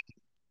 obviously,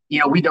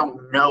 we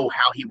don't know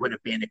how he would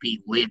have been if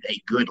he lived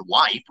a good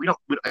life. We don't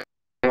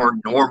more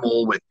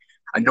normal with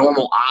a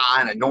normal eye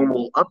and a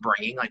normal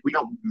upbringing. Like, we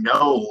don't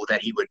know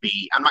that he would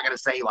be. I'm not going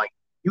to say like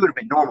he would have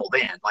been normal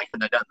then, like when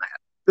they done that,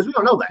 because we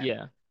don't know that.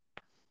 Yeah.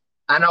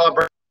 I know I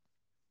brought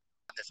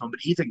this one, but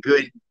he's a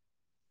good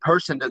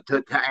person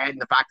to add in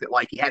the fact that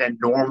like he had a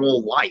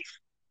normal life.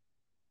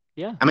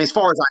 Yeah. I mean, as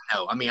far as I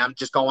know, I mean, I'm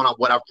just going on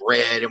what I've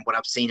read and what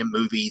I've seen in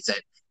movies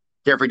that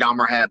Jeffrey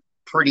Dahmer had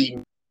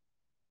pretty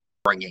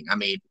bringing. I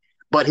mean,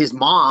 but his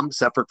mom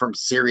suffered from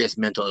serious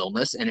mental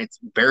illness, and it's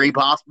very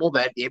possible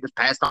that it was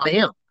passed on to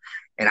him.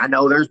 And I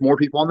know there's more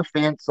people on the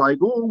fence, like,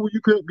 oh, well,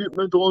 you can't get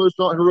mental illness,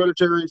 not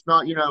hereditary, it's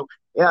not,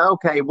 yeah,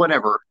 okay,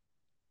 whatever.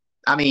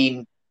 I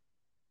mean,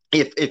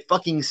 if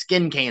fucking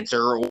skin cancer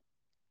or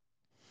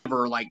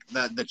whatever, like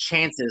the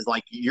chances,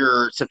 like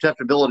your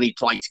susceptibility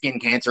to like skin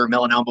cancer,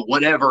 melanoma,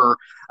 whatever,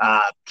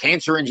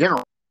 cancer in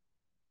general,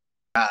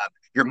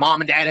 your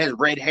mom and dad has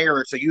red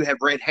hair, so you have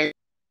red hair.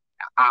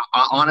 I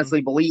Hmm.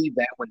 honestly believe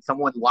that when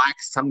someone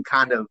lacks some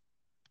kind of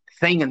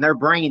thing in their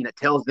brain that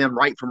tells them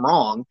right from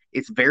wrong,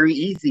 it's very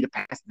easy to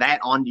pass that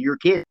on to your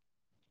kid.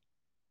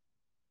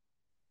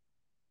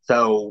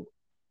 So,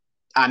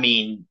 I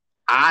mean,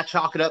 I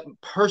chalk it up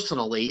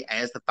personally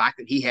as the fact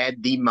that he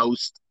had the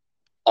most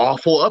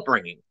awful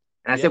upbringing.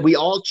 And I said, Yeah. we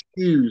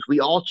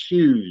all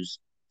choose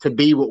to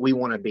be what we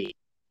want to be.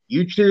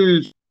 You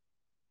choose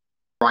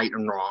right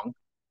and wrong.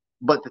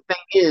 But the thing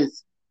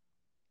is,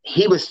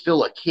 he was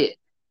still a kid.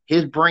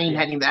 His brain Yeah.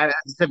 hadn't even, as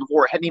I said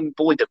before, hadn't even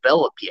fully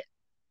developed yet.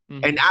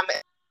 And Hmm. I'm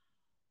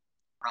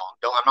wrong.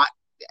 I'm not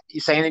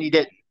saying that he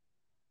didn't,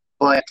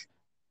 but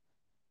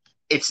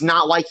it's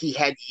not like he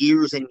had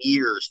years and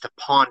years to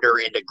ponder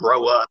and to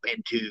grow up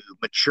and to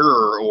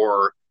mature,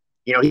 or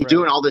he's Right.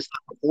 doing all this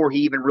stuff before he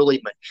even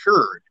really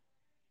matured.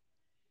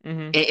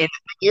 Mm-hmm. And the thing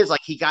is,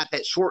 like, he got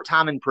that short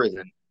time in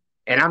prison.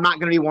 And I'm not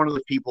going to be one of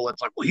those people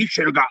that's like, well, he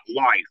should have got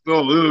life.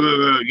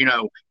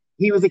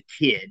 He was a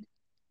kid.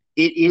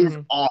 It is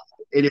Mm-hmm. awful.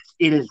 It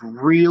is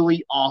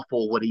really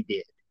awful what he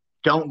did.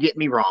 Don't get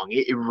me wrong.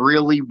 It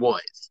really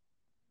was.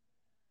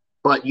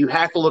 But you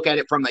have to look at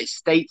it from a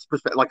state's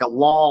perspective, like a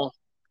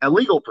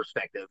legal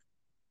perspective,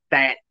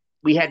 that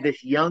we had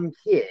this young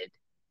kid.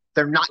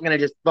 They're not going to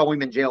just throw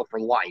him in jail for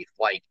life.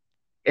 Like,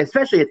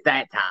 especially at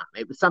that time,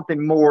 it was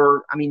something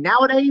more. I mean,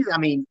 nowadays, I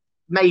mean,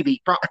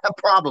 maybe,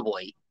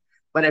 probably.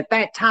 But at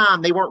that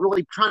time, they weren't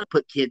really trying to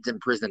put kids in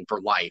prison for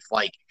life.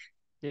 Like,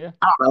 Yeah.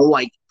 I don't know,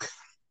 like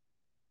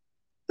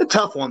the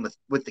tough one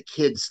with the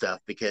kids stuff,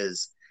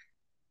 because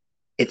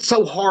it's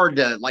so hard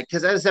to, like,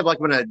 because as I said, like,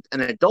 when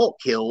an adult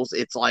kills,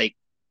 it's like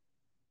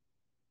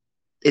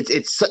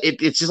it's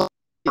just like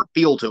a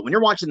feel to it. When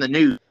you're watching the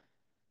news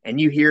and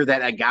you hear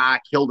that a guy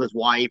killed his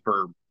wife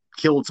or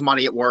killed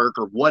somebody at work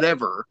or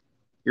whatever,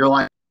 you're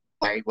like,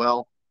 okay,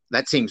 well,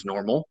 that seems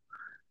normal.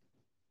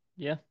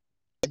 Yeah.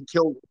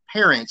 Killed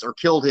parents or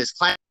killed his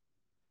class.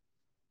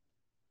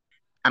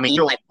 I mean,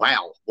 you're like,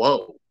 wow,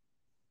 whoa.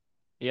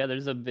 Yeah,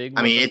 there's a big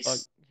I what mean, the fuck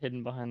it's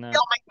hidden behind we that.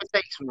 all make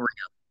mistakes when we're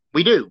young.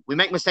 We do. We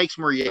make mistakes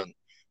when we're young,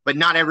 but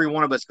not every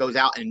one of us goes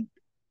out and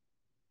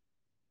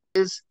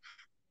is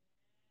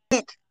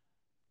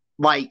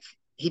like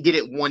he did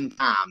it one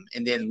time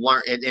and then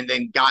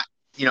then got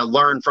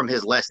learned from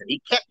his lesson.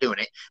 He kept doing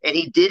it, and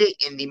he did it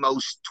in the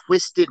most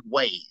twisted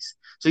ways.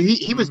 So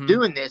he was Mm-hmm.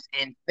 doing this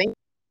and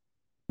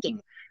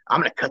thinking, I'm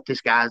gonna cut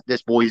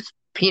this boy's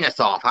penis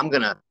off. I'm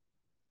gonna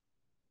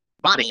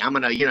body. I'm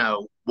gonna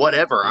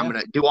whatever. I'm Yeah.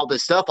 gonna do all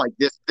this stuff, like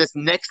this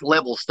next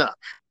level stuff.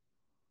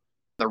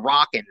 The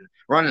Rock and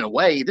running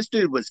away. This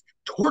dude was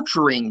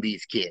torturing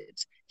these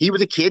kids. He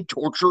was a kid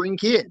torturing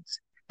kids.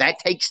 That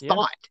takes Yeah.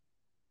 thought.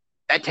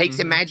 That takes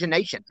Mm-hmm.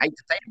 imagination. I hate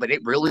to say it, but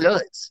it really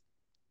does.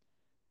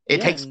 It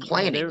Yeah, takes and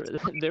planning. they were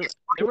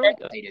like,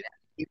 Premeditated.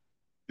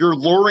 You're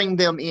luring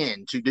them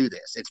in to do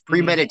this. It's mm-hmm.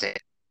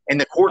 premeditated.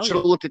 And the Oh court should yeah.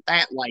 have looked at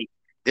that like,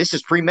 this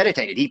is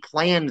premeditated. He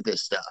planned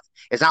this stuff.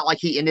 It's not like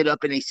he ended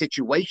up in a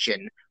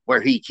situation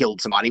where he killed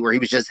somebody, where he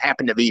was just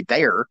happened to be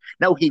there.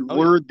 No, he Oh yeah.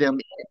 lured them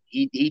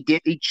in.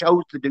 He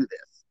chose to do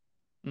this.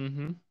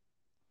 Mm-hmm.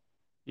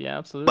 Yeah, But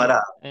absolutely.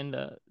 And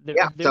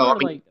yeah. there So I were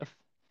mean, like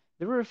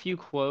there were a few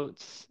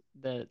quotes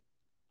that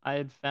I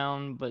had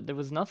found, but there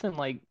was nothing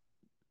like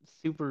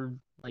super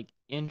like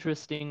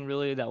interesting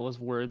really that was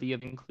worthy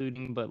of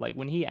including. But like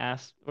when he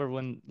asked, or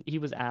when he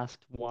was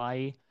asked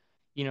why,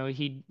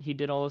 he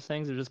did all those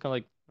things, they're just kind of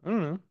like, I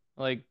don't know,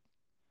 like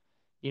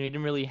he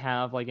didn't really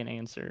have like an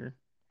answer.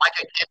 like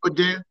a kid would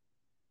do.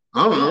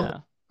 I don't know. Yeah.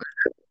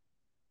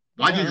 Why'd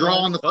Yeah, I you don't know. draw I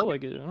on just the felt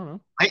like it. I don't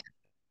know.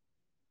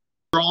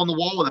 draw on the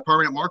wall with a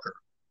permanent marker?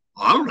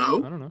 I don't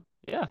know. I don't know.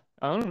 Yeah,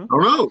 I don't know.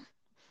 I don't know.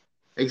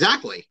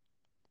 Exactly.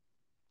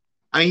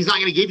 I mean, he's not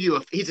going to give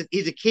you he's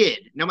a kid.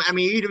 No, I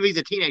mean, even if he's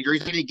a teenager,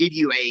 he's going to give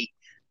you a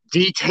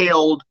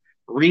detailed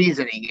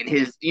reasoning in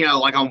his,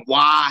 like on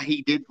why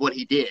he did what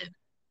he did.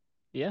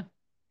 Yeah.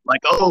 Like,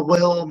 oh,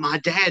 well, my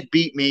dad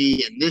beat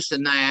me and this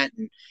and that.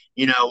 And,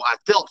 I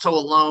felt so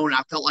alone.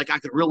 I felt like I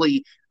could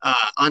really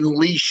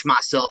unleash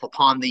myself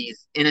upon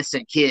these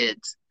innocent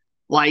kids.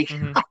 Like,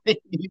 Mm-hmm.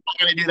 he's not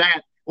going to do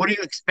that. What do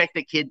you expect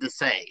a kid to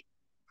say?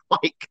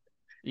 Like,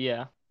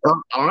 Yeah. I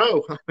don't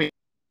know. I mean,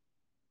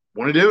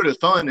 want to do it. It's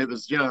fun. It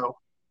was, to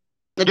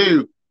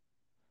do.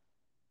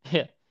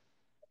 Yeah.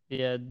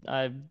 Yeah.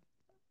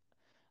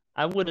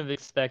 I would have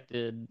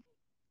expected,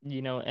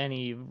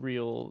 any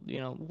real,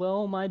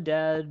 well, my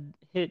dad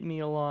hit me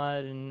a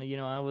lot and,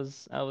 I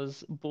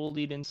was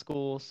bullied in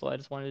school, so I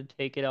just wanted to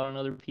take it out on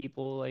other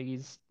people. Like he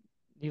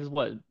was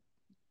what,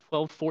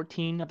 12,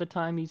 14 at the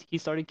time he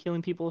started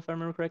killing people, if I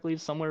remember correctly,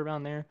 somewhere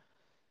around there.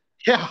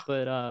 Yeah.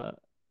 But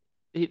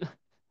he,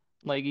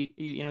 like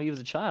he was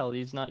a child.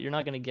 You're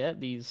not going to get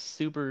these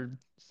super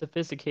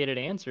sophisticated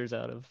answers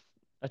out of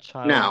a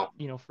child,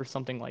 No. for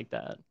something like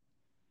that.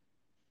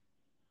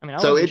 I mean, I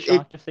So wouldn't be it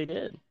shocked if they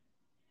did.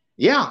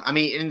 yeah. I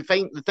mean, and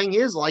the thing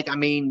is, like, I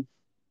mean,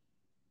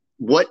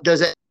 what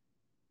does it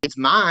his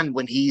mind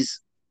when he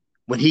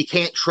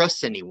can't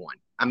trust anyone?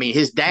 I mean,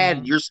 his dad,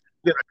 Hmm. you're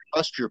going to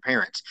trust your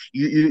parents.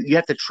 You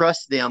have to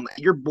trust them.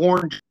 You're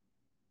born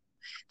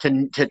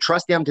to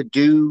trust them to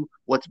do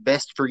what's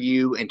best for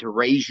you and to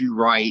raise you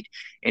right.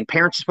 And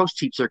parents are supposed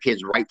to teach their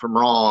kids right from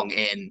wrong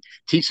and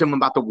teach them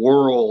about the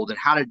world and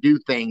how to do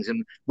things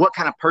and what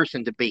kind of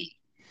person to be.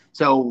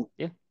 So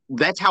Yeah.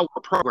 that's how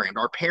we're programmed.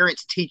 Our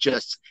parents teach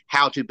us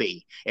how to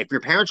be. If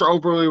your parents are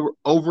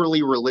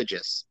overly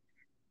religious,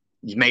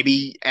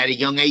 maybe at a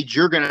young age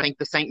you're going to think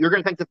the same. You're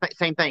going to think the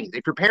same things.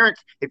 If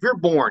you're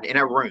born in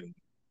a room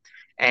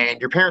and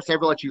your parents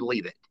never let you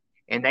leave it,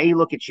 and they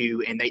look at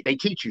you and they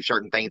teach you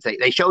certain things.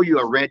 They show you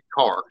a red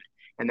card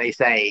and they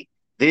say,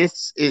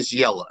 this is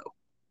yellow.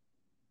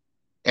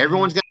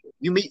 Hmm.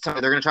 You meet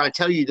somebody, they're going to try to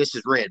tell you this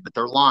is red, but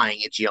they're lying.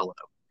 It's yellow.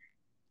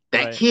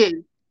 That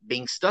kid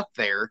being stuck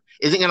there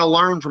isn't going to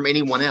learn from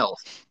anyone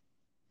else.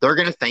 They're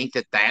going to think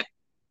that,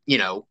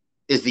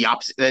 is the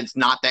opposite. That's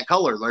not that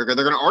color. They're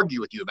going to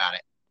argue with you about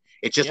it.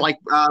 It's just like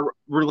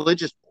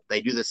religious.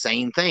 They do the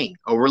same thing.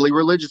 Overly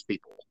religious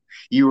people.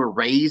 You were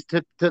raised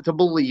to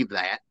believe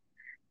that.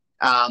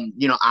 I'm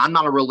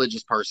not a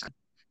religious person.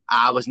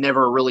 I was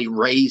never really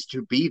raised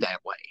to be that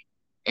way.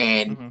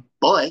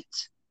 But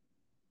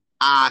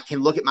I can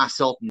look at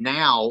myself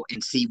now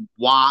and see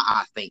why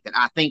I think that.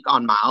 I think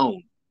on my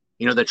own.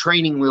 The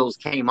training wheels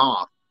came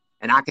off,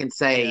 and I can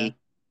say,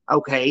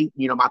 okay,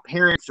 my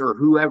parents or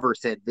whoever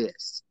said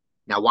this.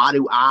 Now, why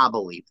do I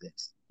believe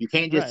this? You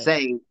can't just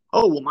say,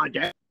 oh, well, my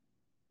dad.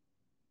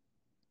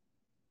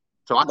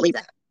 So I believe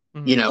that.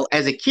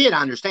 As a kid,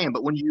 I understand.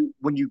 But when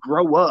you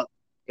grow up,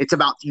 it's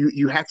about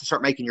you have to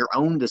start making your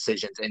own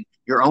decisions and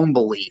your own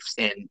beliefs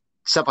and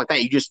stuff like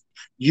that. You just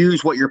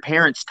use what your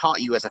parents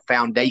taught you as a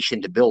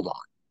foundation to build on.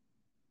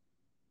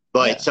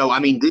 But so,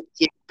 this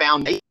kid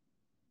foundation,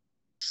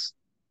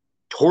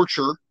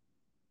 torture,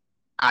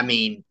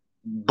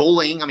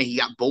 bullying. He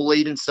got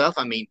bullied and stuff.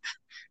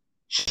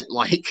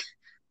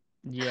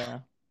 Yeah.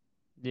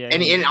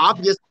 And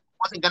obviously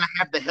wasn't going to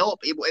have the help.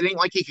 It ain't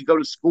like he could go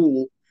to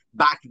school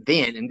back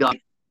then and be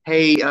like,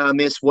 hey,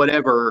 miss,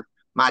 whatever,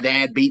 my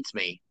dad beats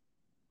me.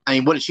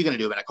 What is she going to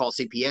do about it? Call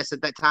CPS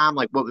at that time?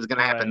 Like, what was going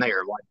to happen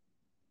there?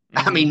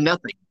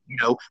 Nothing.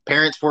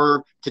 Parents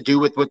were to do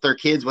with their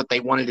kids what they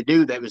wanted to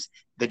do. That was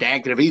the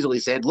dad could have easily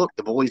said, look,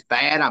 the boy's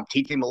bad. I'm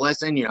teaching him a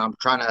lesson. I'm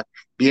trying to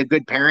be a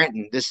good parent,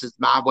 and this is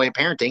my way of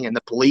parenting. And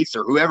the police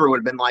or whoever would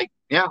have been like,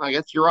 yeah, I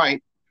guess you're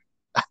right.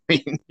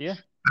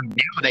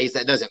 Nowadays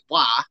that doesn't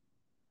fly,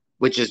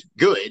 which is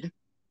good.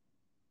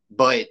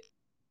 But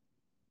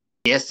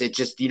yes, it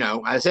just,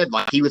 I said,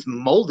 he was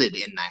molded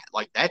in that.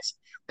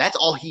 That's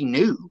all he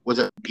knew was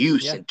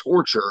abuse and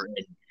torture.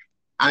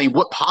 And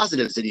what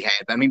positives did he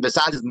have?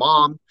 Besides his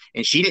mom,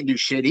 and she didn't do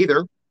shit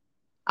either.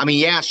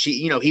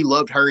 She, he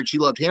loved her and she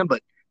loved him,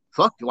 but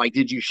fuck,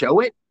 did you show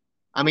it?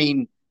 Why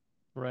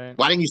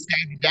didn't you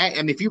stab your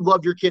dad? If you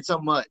love your kid so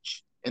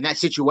much in that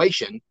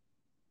situation,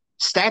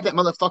 stab that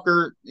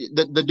motherfucker,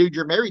 the dude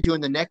you're married to, in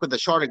the neck with a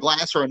shard of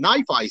glass or a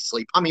knife while he's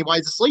asleep. While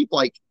he's asleep,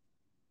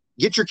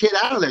 get your kid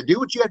out of there. Do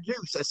what you have to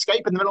do.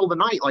 Escape in the middle of the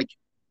night.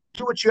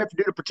 Do what you have to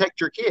do to protect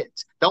your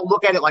kids. Don't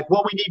look at it like,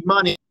 well, we need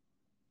money.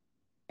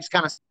 It's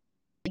kind of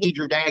need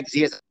your dad because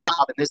he has a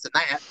job and this and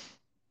that.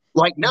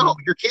 No,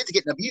 your kid's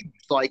getting abused.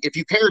 If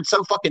you cared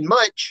so fucking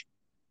much,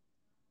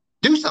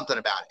 do something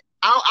about it.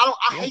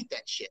 I hate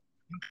that shit.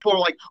 People are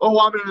like, oh,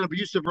 I'm in an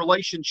abusive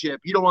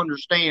relationship. You don't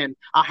understand.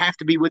 I have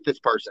to be with this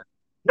person.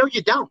 No,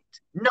 you don't.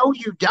 No,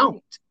 you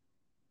don't.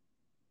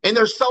 And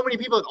there's so many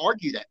people that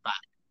argue that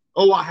fact.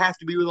 Oh, I have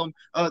to be with them.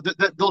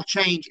 They'll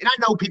change. And I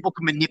know people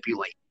can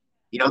manipulate.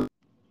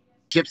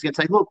 Chip's going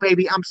to say, look,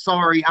 baby, I'm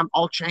sorry.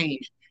 I'll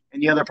change.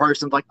 And the other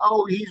person's like,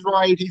 oh, he's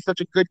right. He's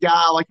such a good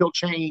guy. He'll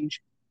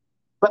change.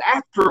 But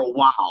after a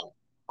while,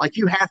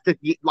 you have to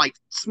get,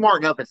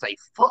 smarten up and say,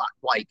 fuck,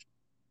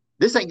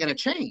 this ain't going to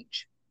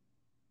change.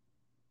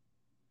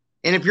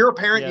 And if you're a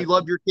parent, you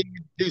love your kid,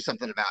 do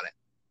something about it.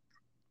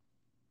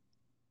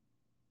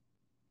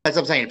 That's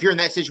what I'm saying. If you're in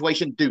that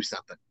situation, do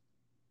something.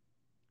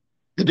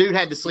 The dude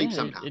had to sleep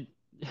sometime.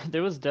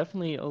 There was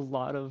definitely a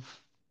lot of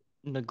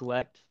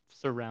neglect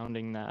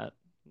surrounding that.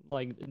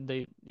 Like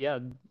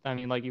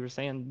you were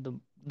saying,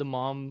 the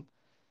mom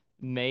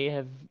may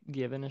have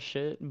given a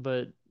shit,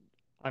 but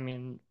at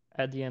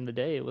the end of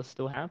the day, it was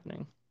still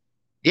happening.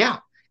 Yeah.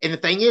 And the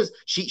thing is,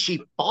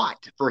 she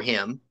fought for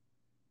him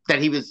that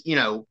he was,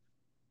 you're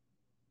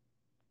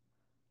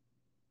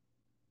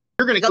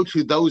going to go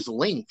to those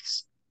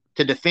lengths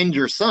to defend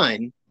your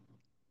son.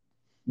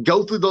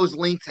 Go through those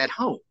lengths at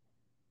home,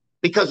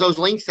 because those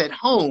lengths at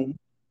home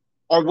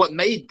are what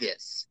made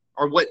this,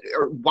 or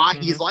why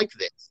he's like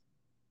this.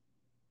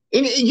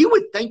 And you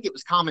would think it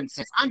was common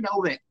sense. I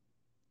know that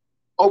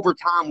over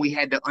time we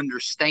had to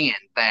understand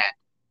that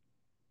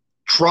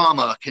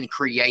trauma can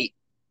create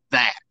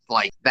that,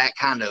 that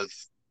kind of,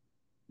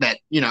 that,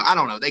 I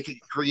don't know, they could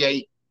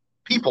create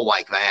people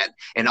like that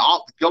and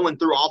all going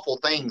through awful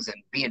things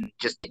and being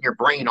just your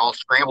brain all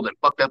scrambled and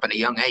fucked up at a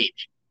young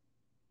age.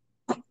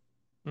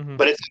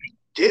 But it's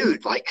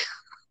dude,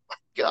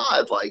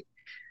 God,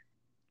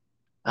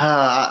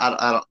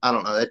 I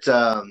don't know. It's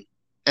I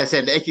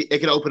said it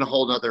could open a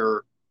whole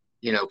nother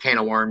can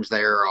of worms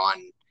there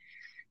on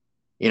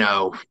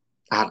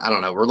I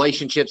don't know,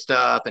 relationship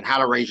stuff and how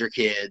to raise your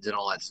kids and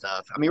all that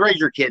stuff. Raise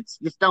your kids.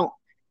 Just don't.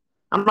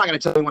 I'm not going to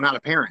tell anyone how to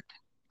parent.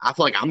 I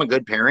feel like I'm a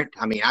good parent.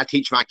 I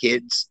teach my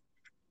kids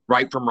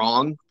right from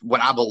wrong,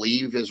 what I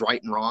believe is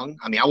right and wrong.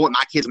 I want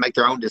my kids to make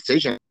their own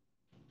decision.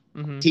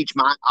 I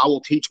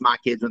will teach my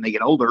kids when they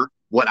get older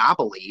what I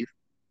believe,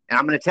 and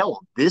I'm going to tell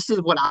them this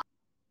is what I.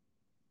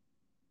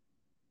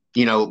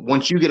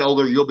 Once you get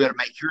older, you'll be able to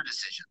make your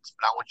decisions.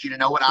 But I want you to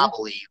know what I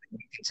believe, and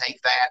you can take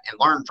that and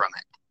learn from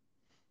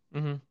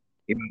it.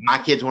 If my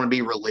kids want to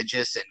be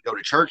religious and go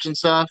to church and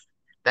stuff,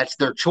 that's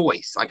their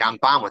choice. I'm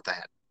fine with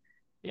that.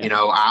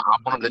 I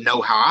want them to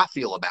know how I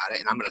feel about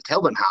it, and I'm going to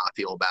tell them how I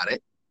feel about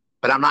it.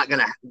 but I'm not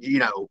gonna,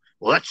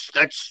 well,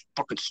 that's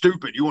fucking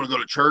stupid. You want to go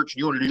to church and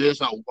you want to do this?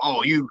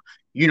 Oh, you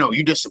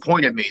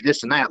disappointed me.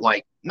 This and that.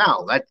 Like,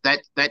 no,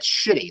 that's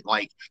shitty.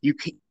 Like, you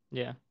can't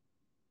Yeah.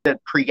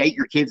 create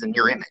your kids in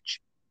your image.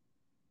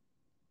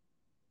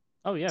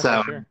 Oh yeah, for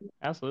So sure.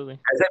 Absolutely.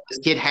 as if this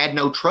kid had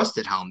no trust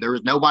at home. There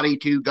was nobody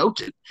to go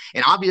to,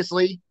 and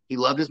obviously he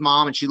loved his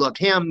mom and she loved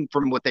him,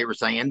 from what they were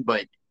saying.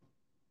 But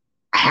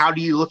how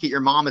do you look at your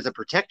mom as a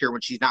protector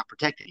when she's not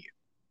protecting you?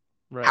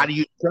 How Right. do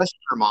you trust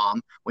your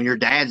mom when your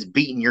dad's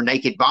beating your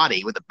naked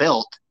body with a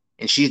belt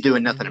and she's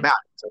doing nothing Mm-hmm. about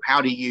it? So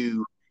how do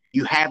you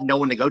have no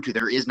one to go to?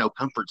 There is no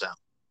comfort zone.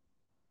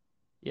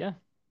 Yeah.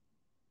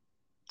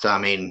 So I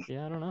mean,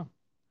 Yeah, I don't know.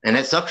 and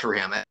that sucks for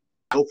him. I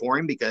feel for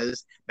him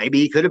because maybe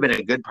he could have been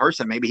a good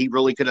person. Maybe he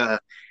really could have,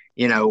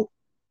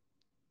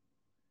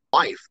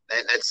 life.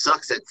 That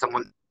sucks that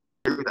someone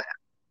through that.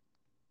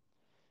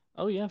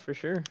 Oh yeah, for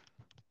sure.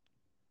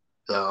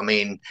 So I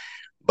mean,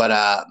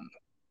 but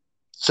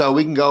so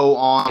we can go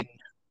on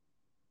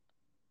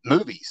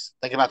movies.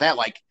 Think about that,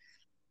 like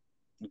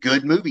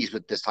good movies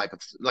with this type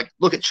of, like,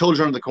 look at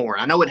Children of the Corn.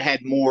 I know it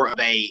had more of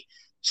a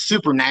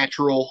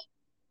supernatural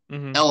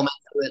Mm-hmm. element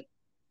to it,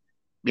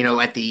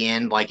 at the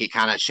end, like it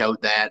kind of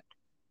showed that.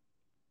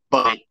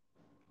 But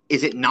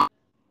is it not,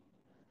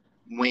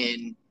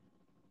 when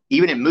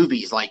even in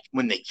movies, like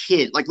when the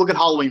kid, like look at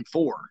Halloween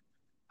 4,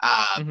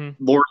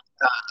 Mm-hmm.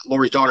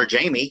 Laurie's daughter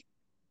Jamie,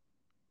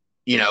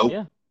 you know,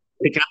 Yeah.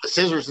 picking up the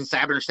scissors and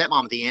stabbing her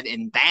stepmom at the end,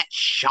 and that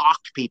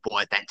shocked people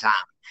at that time.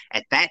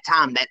 At that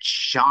time, that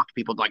shocked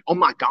people. Like, oh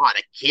my god,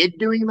 a kid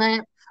doing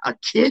that? A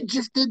kid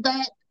just did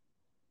that?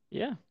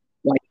 Yeah.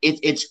 Like,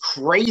 it's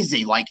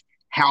crazy. Like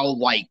how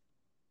like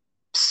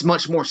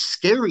much more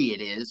scary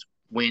it is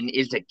when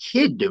it's a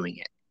kid doing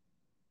it.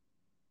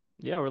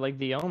 Yeah, or like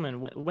The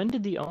Omen. When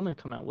did The Omen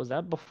come out? Was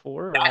that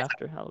before or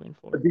after Halloween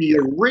 4? The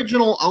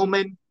original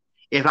Omen,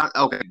 if I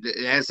okay,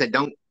 as I said,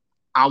 don't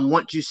I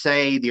want to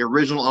say the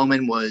original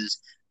Omen was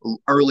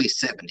early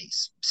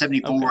 70s,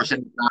 74, Okay.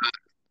 75,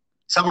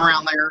 somewhere Okay.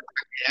 around there.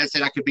 As I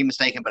said, I could be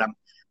mistaken, but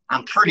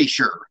I'm pretty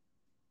sure.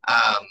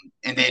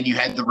 And then you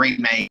had the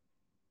remake,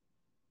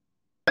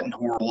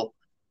 horrible,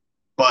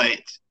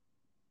 but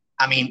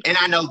I mean, and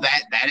I know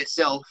that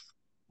itself,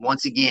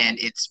 once again,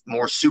 it's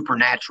more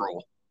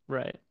supernatural,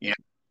 Right. you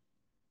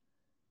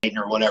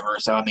or whatever.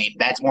 So I mean,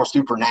 that's more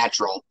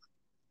supernatural.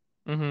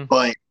 Mm-hmm.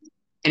 But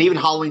and even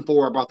Halloween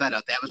 4, I brought that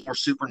up. That was more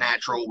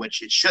supernatural,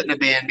 which it shouldn't have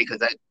been, because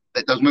that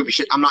those movies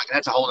should. I'm not.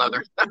 That's a whole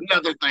other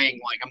another thing.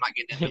 Like, I'm not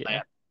getting into Yeah.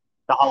 that.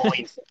 The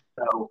Halloween stuff.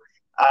 So,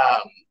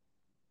 um,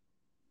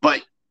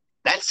 but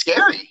that's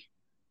scary.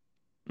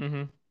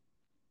 Mm-hmm.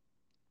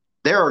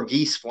 There are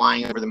geese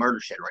flying over the murder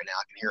shed right now.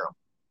 I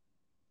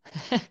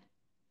can hear them.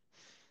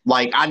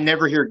 Like, I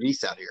never hear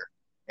geese out here,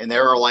 and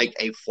there are like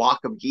a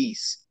flock of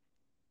geese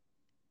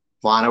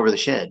flying over the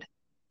shed.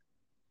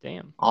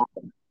 Damn.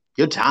 Awesome,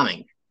 good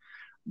timing.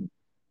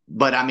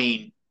 But I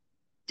mean,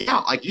 yeah,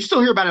 like you still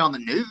hear about it on the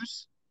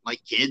news, like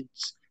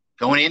kids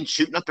going in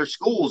shooting up their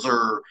schools,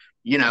 or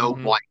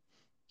Mm-hmm. like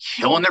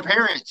killing their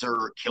parents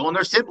or killing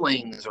their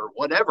siblings or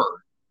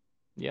whatever.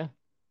 Yeah.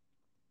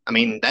 I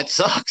mean, that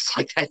sucks.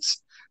 Like,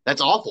 that's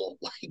awful.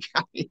 Like,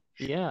 I mean,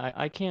 Yeah,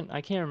 I can't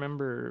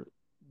remember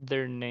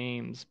their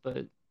names,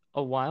 but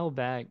a while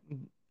back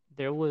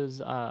there was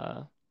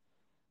are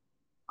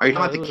you talking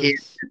oh about it the kid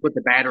was that put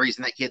the batteries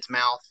in that kid's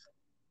mouth?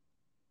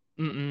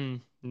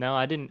 no,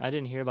 I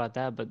didn't hear about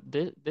that, but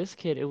this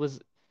kid, it was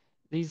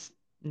these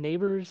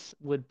neighbors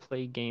would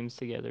play games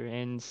together,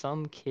 and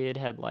some kid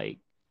had like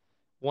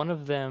one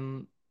of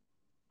them,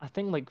 I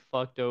think, like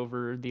fucked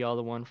over the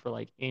other one for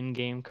like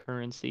in-game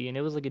currency, and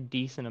it was like a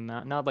decent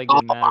amount, not like that Oh,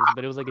 it matters,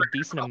 but it was like a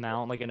decent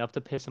amount, like enough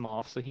to piss him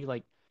off. So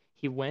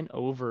he went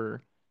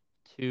over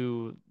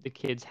to the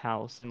kid's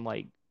house and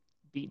like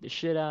beat the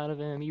shit out of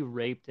him. He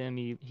raped him.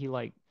 He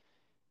like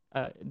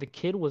the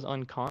kid was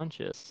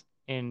unconscious,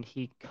 and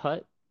he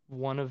cut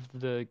one of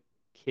the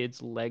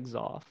kid's legs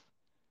off,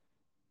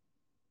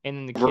 and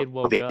then the over kid a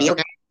woke video up.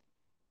 game.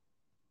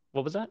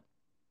 What was that?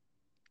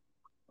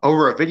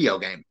 Over a video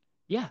game.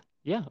 Yeah,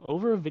 yeah,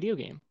 over a video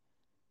game.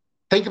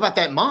 Think about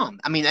that mom.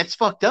 I mean, that's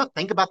fucked up.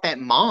 Think about that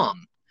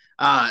mom.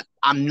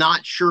 I'm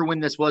not sure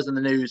when this was in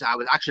the news. I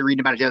was actually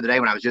reading about it the other day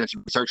when I was doing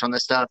some research on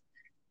this stuff.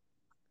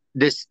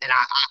 This and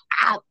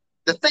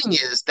the thing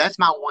is, that's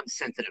my one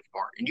sensitive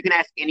part. And you can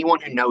ask anyone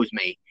who knows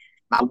me.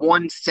 My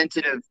one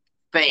sensitive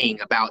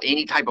thing about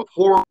any type of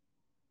horror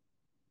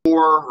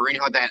or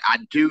anything like that, I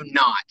do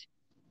not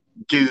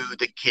do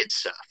the kid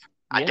stuff.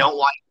 I Yeah, don't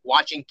like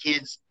watching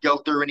kids go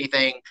through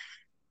anything.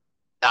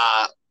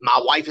 My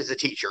wife is a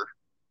teacher.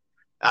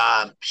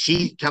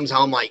 She comes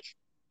home like,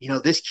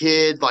 this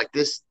kid, like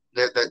this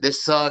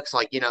sucks.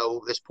 Like,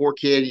 this poor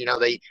kid,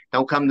 they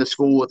don't come to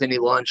school with any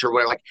lunch or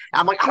whatever. Like,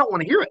 I'm like, I don't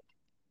want to hear it.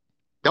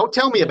 Don't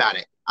tell me yeah, about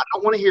it. I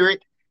don't want to hear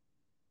it.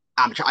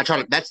 I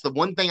try to. That's the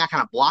one thing I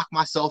kind of block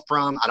myself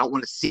from. I don't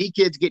want to see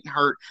kids getting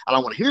hurt. I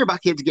don't want to hear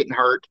about kids getting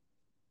hurt.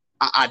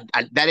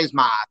 That is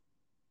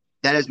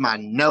my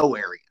no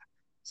area. yeah.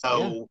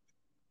 So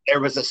There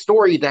was a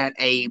story that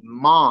a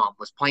mom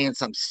was playing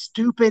some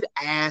stupid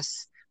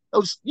ass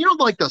those,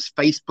 like those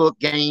Facebook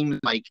games,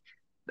 like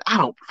I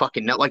don't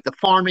fucking know, like the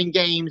farming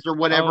games or Oh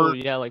whatever,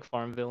 yeah, like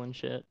Farmville and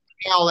shit.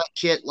 all that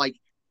shit. Like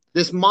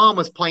this mom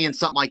was playing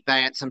something like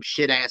that, some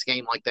shit ass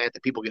game like that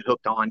that people get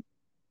hooked on,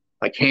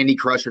 like Candy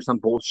Crush or some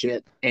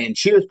bullshit. And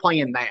she was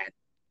playing that,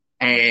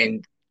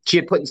 and she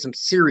had put in some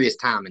serious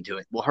time into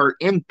it. Well, her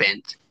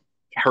infant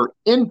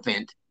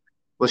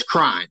was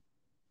crying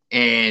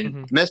and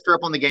Hmm. messed her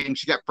up on the game.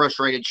 She got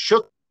frustrated,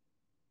 shook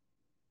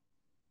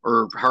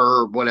or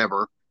her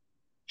whatever,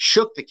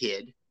 shook the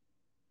kid,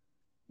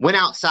 went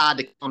outside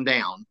to calm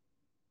down,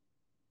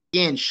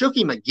 again, shook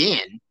him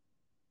again,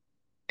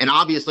 and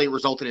obviously it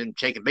resulted in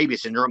shaken baby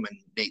syndrome, and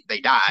they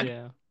died,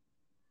 Yeah.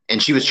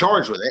 and she was Yeah.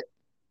 charged with it.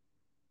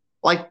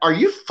 Like, are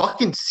you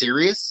fucking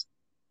serious?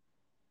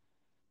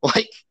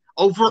 Like,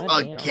 over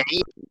God a damn.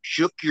 game,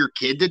 shook your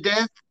kid to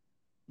death?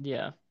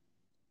 Yeah.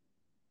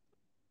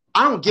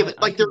 I don't give it.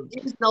 I Like, there could.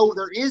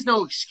 is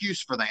no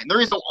excuse for that. And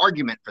there is no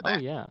argument for Oh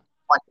that. yeah.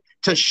 Like,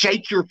 to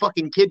shake your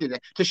fucking kid to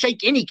death, to shake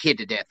any kid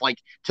to death, like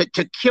to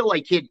kill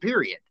a kid,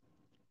 period.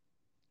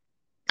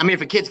 I mean,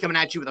 if a kid's coming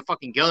at you with a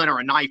fucking gun or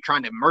a knife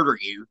trying to murder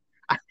you,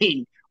 I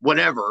mean,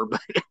 whatever.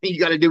 But you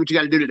got to do what you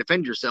got to do to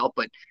defend yourself.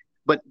 But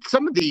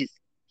some of these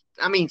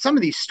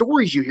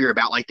stories you hear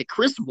about, like the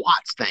Chris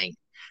Watts thing,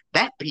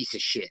 that piece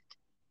of shit.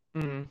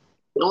 Hmm.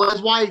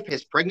 His wife,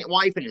 his pregnant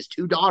wife, and his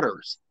two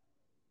daughters,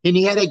 and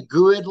he had a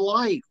good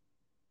life.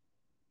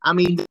 I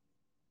mean,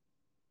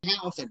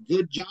 house, a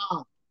good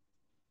job.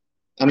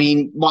 I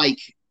mean, like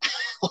I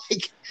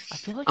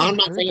feel like I've I'm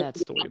not heard saying that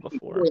story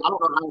before. I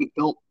don't know how he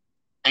felt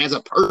as a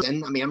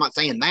person. I mean, I'm not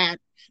saying that,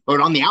 but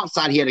on the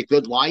outside, he had a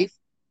good life.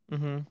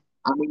 Hmm.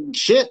 I mean,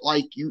 shit,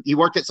 like he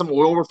worked at some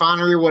oil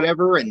refinery or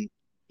whatever, and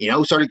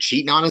started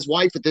cheating on his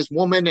wife with this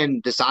woman,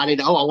 and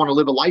decided, oh, I want to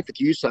live a life with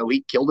you, so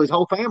he killed his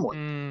whole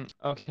family.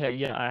 Okay,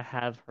 yeah, I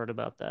have heard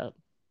about that.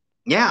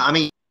 Yeah, I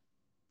mean,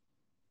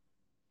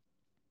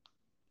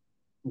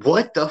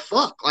 what the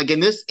fuck? Like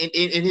in his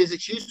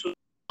excuse,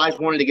 I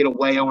just wanted to get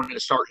away. I wanted to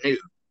start new.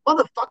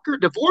 Motherfucker,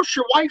 divorce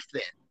your wife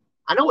then.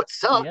 I know it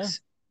Yeah.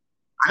 sucks.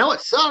 I know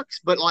it sucks,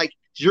 but like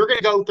you're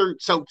gonna go through.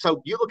 So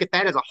you look at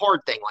that as a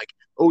hard thing, like,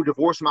 oh,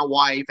 divorcing my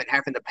wife and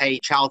having to pay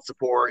child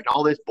support and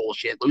all this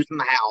bullshit, losing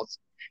the house.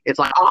 It's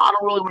like, oh, I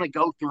don't really want to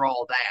go through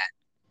all that.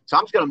 So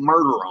I'm just gonna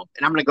murder them,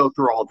 and I'm gonna go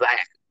through all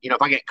that.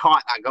 If I get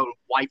caught, I go to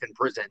life in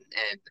prison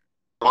and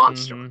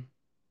monster. Hmm.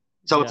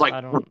 So it's Yeah, like,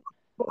 I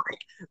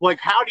don't.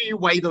 how do you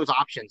weigh those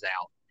options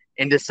out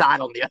and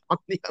decide on the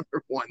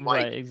other one?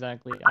 Like, Right,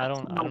 exactly. I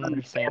don't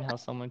understand how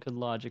someone could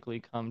logically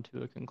come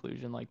to a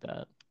conclusion like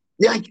that.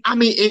 like, I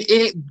mean,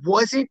 it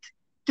wasn't,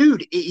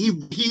 dude.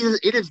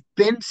 It has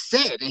been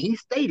said, and he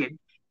stated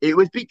it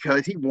was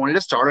because he wanted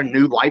to start a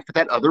new life with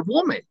that other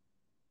woman.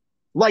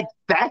 Like,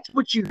 that's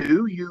what you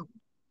do. You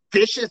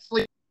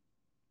viciously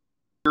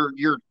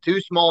your two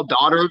small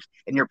daughters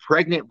and your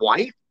pregnant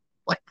wife.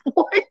 Like,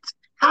 what?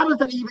 How does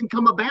that even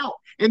come about?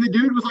 And the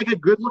dude was like a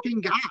good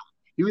looking guy.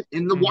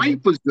 And the wife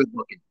Hmm. was good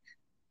looking.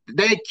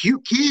 They had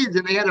cute kids,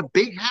 and they had a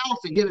big house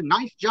and did a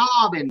nice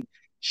job. And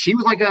she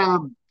was like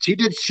she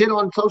did shit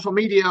on social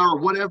media or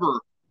whatever.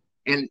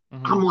 And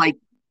Hmm. I'm like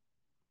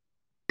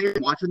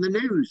watching the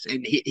news,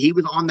 and he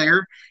was on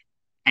there,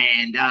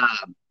 and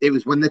it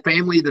was when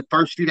the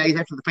first few days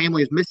after the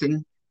family was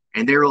missing,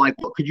 and they were like,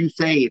 "What could you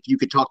say if you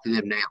could talk to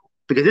them now?"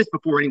 Because this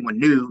before anyone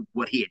knew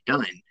what he had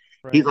done.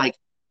 He's Right. like,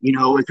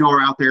 if y'all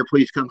are out there,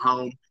 please come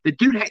home. The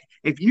dude had,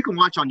 if you can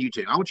watch on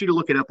YouTube, I want you to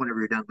look it up whenever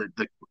you're done.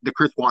 The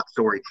Chris Watts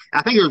story.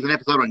 I think there was an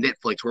episode on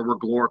Netflix where we're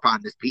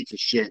glorifying this piece of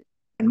shit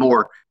and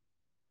more.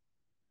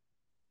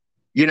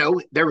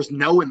 There was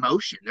no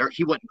emotion there.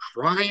 He wasn't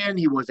crying.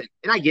 He wasn't,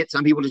 and I get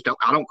some people just don't.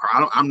 I don't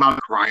cry. I'm not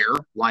a crier.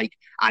 Like,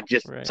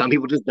 Right. some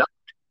people just don't.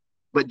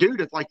 But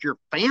dude, if like your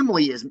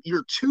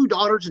two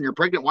daughters and your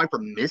pregnant wife are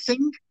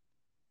missing,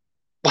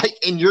 like,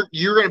 and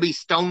you're gonna be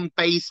stone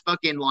faced,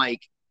 fucking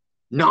like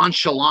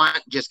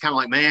nonchalant, just kind of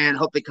like, man,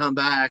 hope they come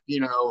back.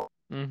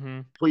 Hmm.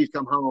 Please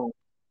come home.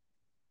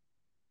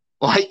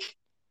 Like,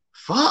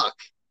 fuck.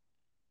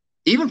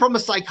 Even from a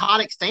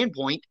psychotic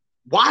standpoint,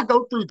 why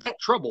go through that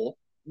trouble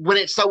when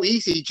it's so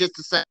easy just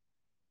to say I'm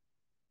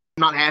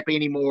not happy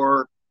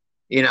anymore?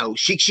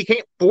 She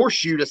can't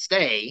force you to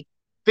stay,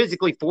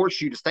 physically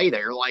force you to stay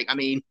there. Like, I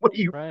mean, what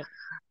do you? Right.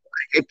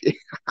 It,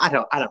 I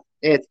don't.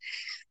 It's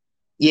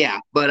yeah,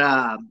 but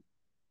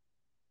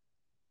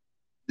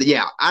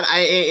yeah,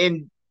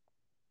 and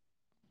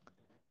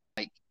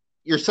like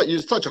you're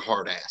such a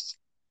hard ass,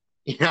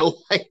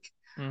 like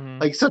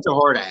Hmm. such a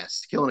hard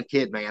ass killing a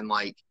kid, man,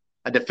 like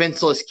a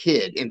defenseless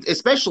kid, and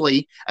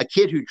especially a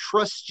kid who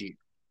trusts you.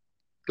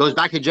 Goes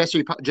back to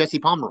Jesse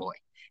Pomeroy.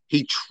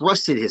 He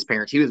trusted his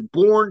parents. He was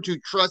born to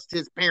trust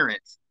his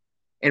parents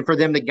and for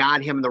them to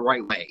guide him in the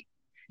right way.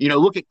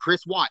 Look at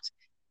Chris Watts.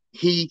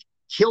 He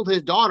killed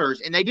his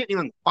daughters, and they didn't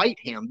even fight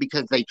him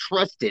because they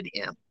trusted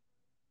him.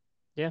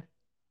 Yeah.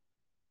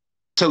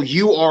 So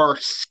you are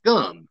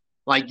scum.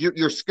 Like,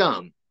 you're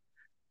scum.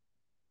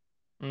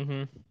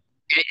 Hmm.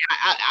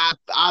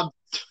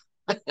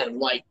 I And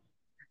like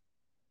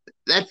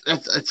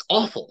that's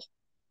awful.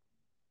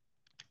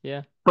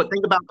 Yeah. But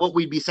think about what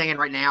we'd be saying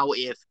right now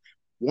if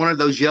one of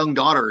those young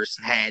daughters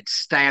had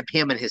stabbed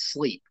him in his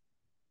sleep.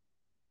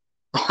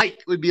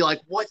 Like, we'd be like,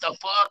 what the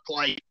fuck?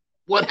 Like,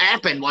 what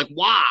happened? Like,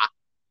 why?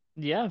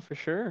 Yeah, for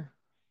sure.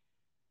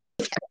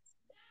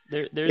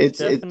 There there's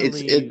It's it,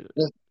 definitely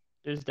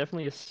there's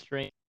definitely a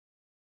strain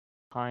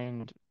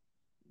behind,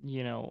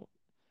 you know,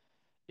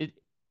 it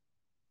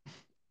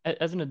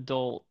as an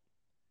adult,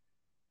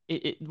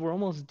 we're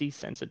almost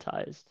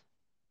desensitized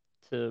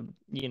to,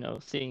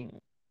 seeing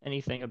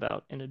anything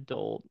about an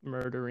adult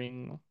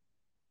murdering,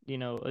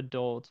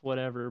 adults,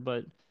 whatever.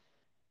 But,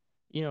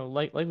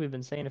 like we've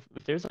been saying, if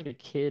there's like a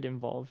kid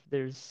involved,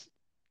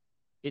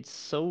 it's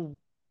so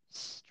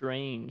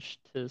strange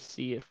to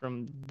see it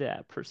from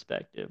that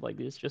perspective. Like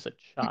it's just a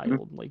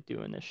child like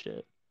doing this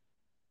shit.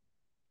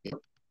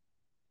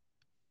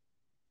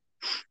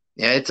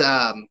 yeah, it's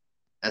I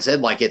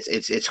said like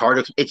it's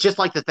hard. It's just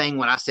like the thing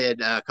when I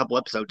said a couple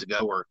episodes ago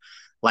or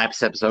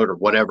last episode or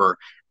whatever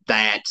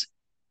that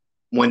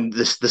when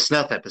the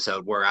snuff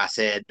episode where I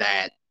said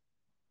that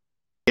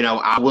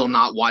I will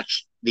not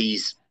watch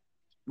these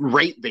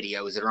rape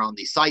videos that are on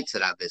these sites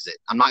that I visit.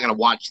 I'm not going to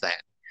watch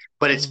that.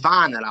 But it's Mhm.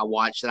 fine that I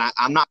watch that.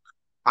 I'm not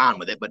fine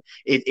with it, but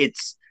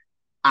it's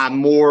I'm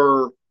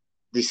more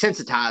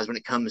desensitized when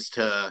it comes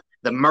to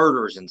the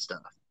murders and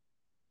stuff.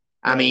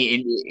 I Right.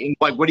 mean,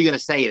 like, what are you going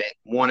to say that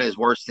one is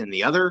worse than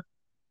the other?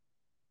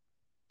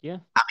 Yeah.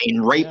 I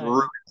mean, rape Yeah.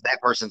 ruins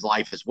that person's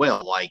life as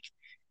well. Like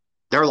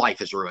their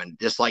life is ruined,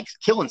 just like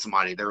killing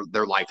somebody,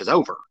 their life is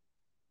over.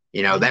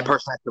 That Hmm.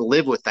 person has to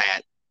live with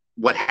that,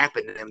 what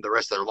happened to them the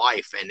rest of their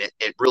life. And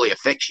it really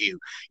affects you,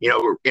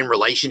 in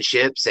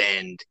relationships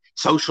and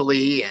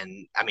socially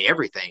and I mean,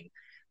 everything.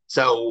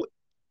 So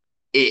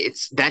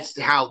that's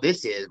how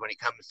this is when it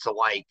comes to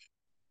like,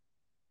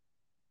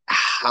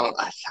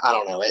 I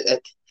don't know.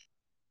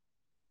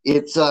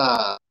 It's,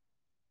 I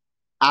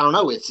don't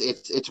know.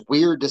 It's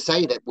weird to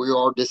say that we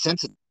are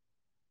desensitized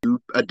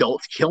to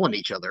adults killing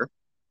each other.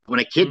 When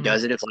a kid Hmm.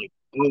 does it, it's like,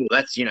 oh,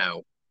 that's,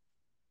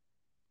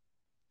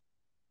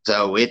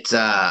 so it's,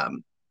 yeah,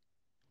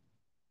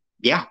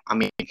 I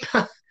mean,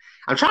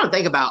 I'm trying to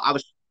think about,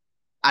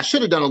 I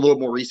should have done a little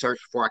more research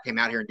before I came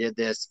out here and did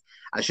this.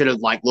 I should have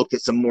like looked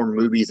at some more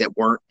movies that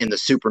weren't in the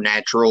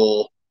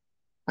supernatural.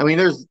 I mean,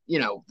 there's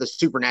the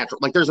supernatural.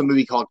 Like there's a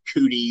movie called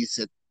Cooties.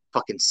 It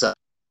fucking sucks.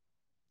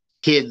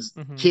 Kids,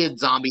 Hmm. kid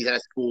zombies at a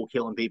school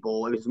killing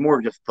people. It was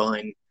more just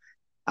fun.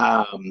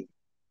 Um,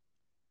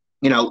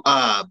 you know,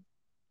 uh,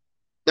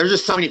 there's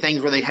just so many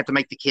things where they have to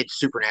make the kids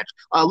supernatural.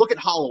 Look at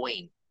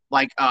Halloween,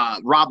 like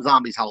Rob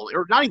Zombie's Halloween,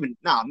 or not even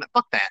no,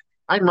 fuck that.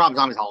 Not even Rob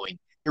Zombie's Halloween.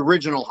 The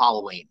original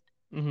Halloween.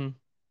 Hmm.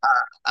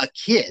 A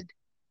kid,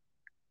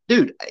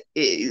 dude.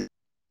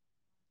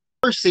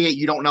 First see it,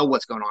 you don't know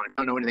what's going on. You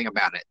don't know anything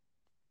about it.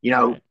 You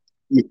know, Right.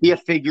 you see a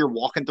figure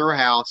walking through a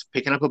house,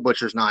 picking up a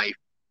butcher's knife,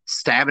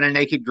 stabbing a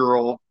naked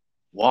girl,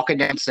 walking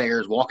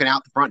downstairs, walking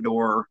out the front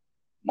door.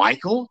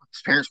 Michael,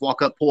 his parents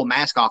walk up, pull a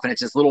mask off, and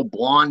it's this little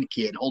blonde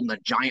kid holding a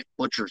giant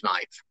butcher's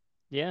knife.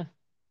 Yeah.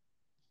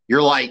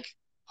 You're like,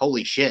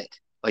 holy shit.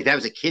 Like that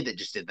was a kid that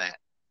just did that.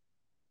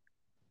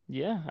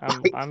 Yeah.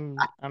 I'm Like, I'm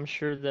I'm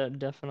sure that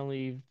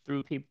definitely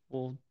threw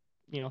people,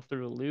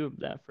 through a loop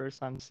that first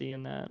time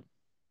seeing that.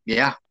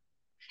 yeah.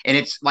 And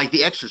it's like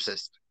The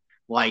Exorcist.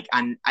 Like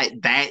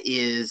that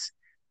is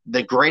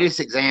the greatest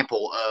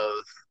example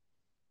of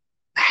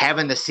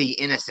having to see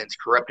innocence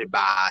corrupted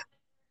by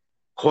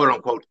quote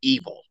unquote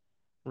evil.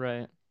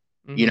 Right.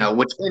 Hmm.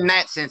 Which in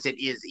that sense it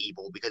is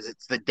evil because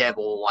it's the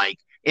devil. Like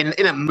in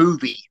a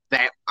movie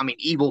that I mean,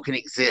 evil can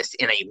exist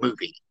in a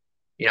movie.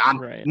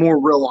 I'm Right.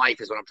 more real life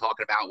is what I'm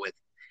talking about with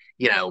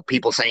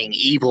people saying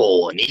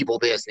evil and evil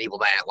this and evil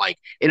that. Like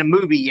in a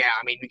movie, yeah,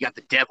 I mean, you got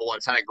the devil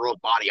inside a girl's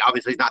body.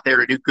 Obviously, he's not there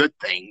to do good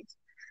things.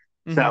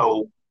 Hmm.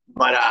 So,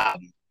 but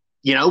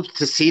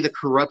to see the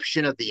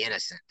corruption of the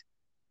innocent,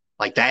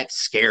 like that's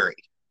scary.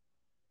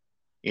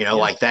 Yeah.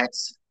 Like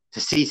that's to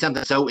see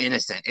something so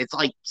innocent. It's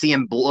like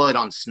seeing blood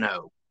on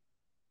snow.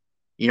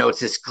 It's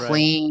this Right.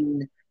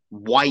 clean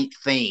white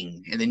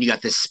thing, and then you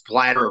got this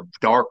splatter of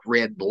dark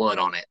red blood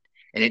on it,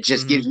 and it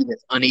just Hmm. gives you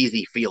this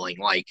uneasy feeling.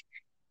 Like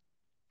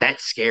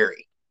that's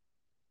scary.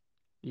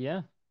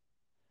 Yeah.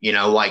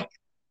 Like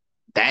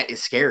that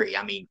is scary.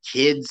 I mean,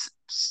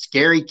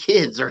 scary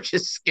kids are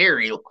just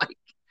scary. Like,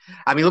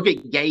 I mean, look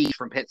at Gage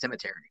from Pet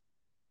Cemetery.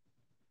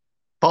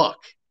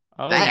 Fuck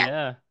Oh that.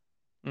 yeah.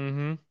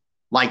 Hmm.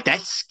 Like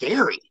that's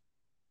scary.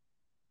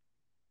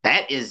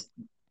 That is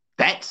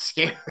that's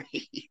scary.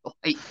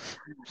 Like,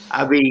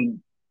 I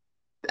mean,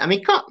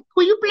 come,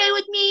 will you play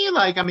with me?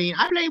 Like, I mean,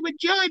 I played with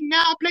Judd,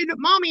 now I played with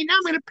mommy, now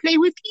I'm gonna play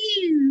with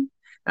you.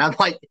 And I'm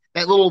like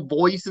that little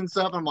voice and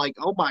stuff. I'm like,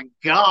 oh my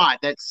god,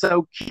 that's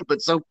so cute,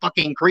 but so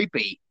fucking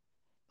creepy.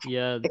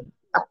 Yeah.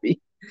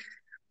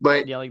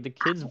 But Yeah, like the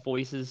kids'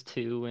 voices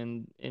too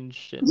and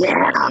shit like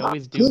that. They yeah,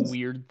 always do kids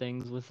weird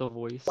things with the like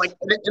voice.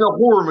 in a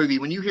horror movie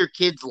when you hear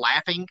kids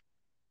laughing,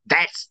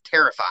 that's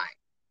terrifying.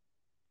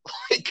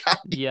 Like,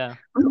 Yeah.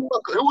 who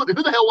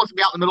the hell wants to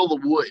be out in the middle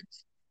of the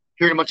woods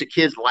hearing a bunch of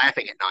kids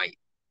laughing at night?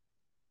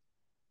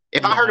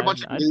 If I Yeah, heard a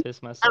bunch I'd of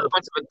piss I heard a myself.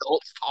 bunch of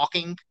adults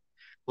talking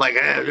like,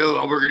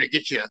 oh, we're gonna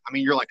get you. I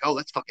mean, you're like, oh,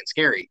 that's fucking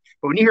scary.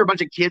 But when you hear a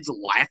bunch of kids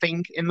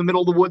laughing in the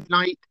middle of the woods at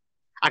night,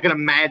 I can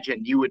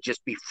imagine you would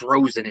just be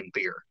frozen in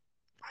fear.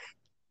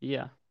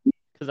 Yeah.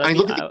 Because I I'd mean, be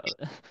look at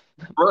the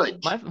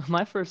grudge.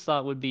 my first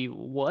thought would be,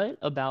 what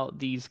about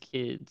these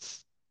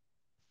kids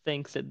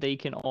thinks that they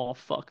can all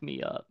fuck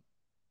me up?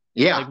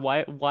 Yeah,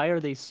 Like, why are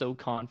they so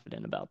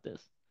confident about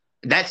this?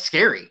 that's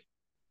scary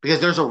because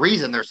there's a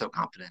reason they're so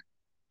confident.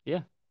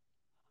 Yeah.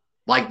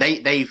 Like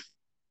they've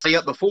stayed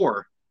up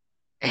before,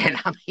 and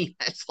I mean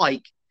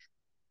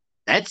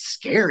that's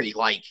scary.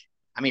 Like,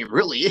 I mean, it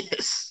really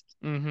is.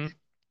 Mm-hmm.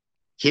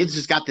 Kids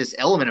just got this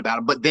element about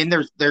them, but then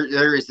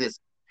there is this,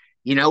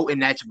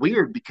 and that's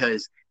weird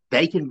because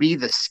they can be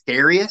the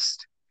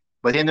scariest,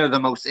 but then they're the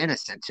most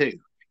innocent too.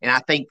 And I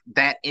think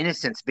that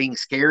innocence being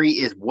scary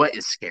is what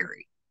is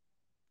scary.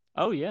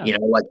 Oh yeah.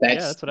 Like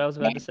Yeah, that's what I was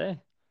about to say.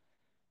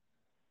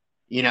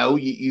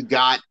 you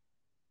got.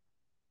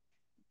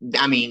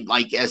 I mean,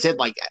 like I said,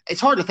 like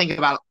it's hard to think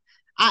about.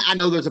 I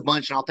know there's a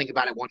bunch, and I'll think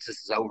about it once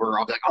this is over.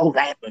 I'll be like, oh,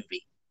 that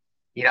movie.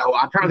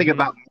 I'm trying to think Mm-hmm.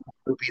 about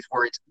movies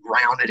where it's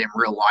grounded in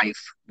real life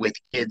with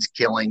kids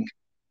killing.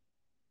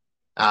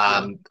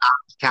 Yeah.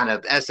 As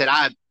I said,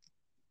 I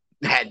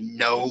had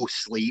no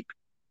sleep,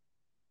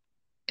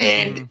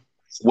 and Mm.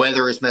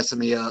 weather is messing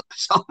me up,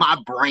 so my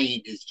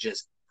brain is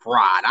just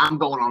fried. I'm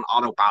going on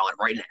autopilot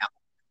right now.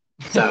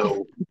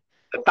 So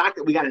the fact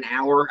that we got an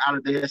hour out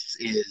of this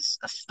is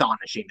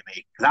astonishing to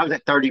me because I was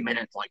at 30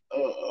 minutes, like,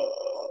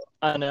 ugh.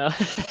 I know.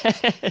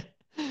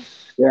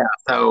 Yeah.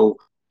 So,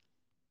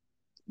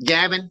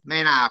 Gavin,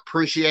 man, I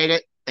appreciate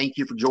it. Thank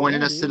you for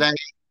joining Yeah, us dude. today.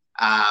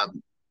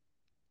 Um,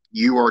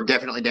 you are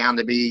definitely down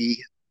to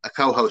be a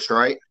co-host,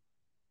 right?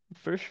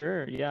 For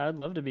sure. Yeah, I'd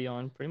love to be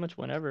on pretty much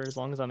whenever, as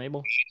long as I'm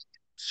able.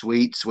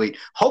 Sweet, sweet.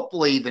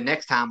 Hopefully, the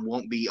next time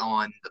won't be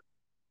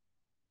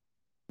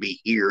be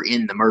here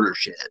in the murder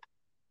shed,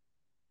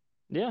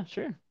 Yeah,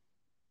 sure.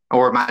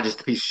 or am I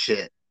just a piece of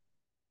shit?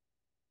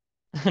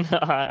 No,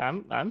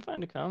 I'm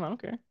fine to come. I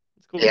don't care.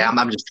 It's cool with Yeah, me.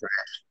 I'm just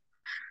trash.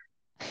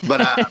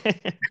 But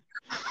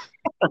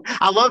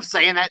I love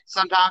saying that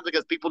sometimes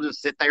because people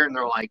just sit there and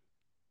they're like,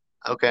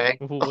 okay,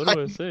 What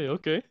do I say?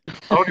 Okay.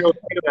 I don't know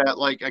say that.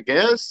 Like, I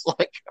guess,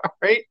 like, all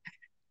right.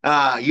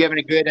 You having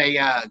a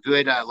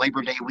good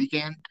Labor Day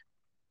weekend?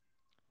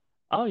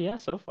 Oh yeah,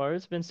 so far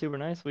it's been super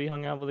nice. We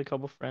hung out with a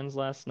couple friends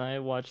last night,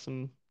 watched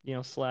some,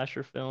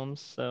 slasher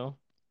films. So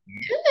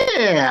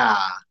Yeah,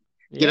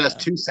 get us yeah.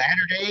 2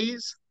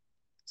 Saturdays.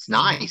 It's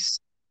Mm-hmm. nice.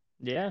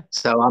 Yeah.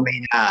 So, I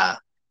mean,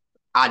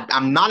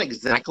 I'm not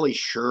exactly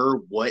sure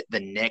what the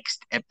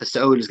next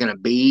episode is going to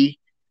be,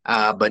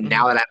 but Mm-hmm.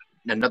 now that I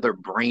have another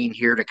brain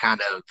here to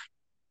kind of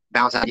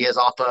bounce ideas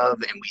off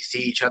of, and we see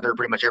each other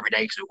pretty much every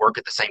day because we work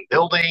at the same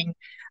building,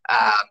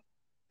 uh,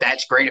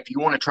 that's great. If you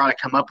want to try to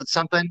come up with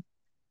something,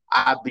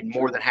 I'd be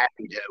more Sure. than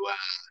happy to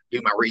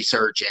do my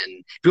research. And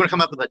if you want to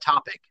come up with a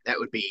topic, that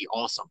would be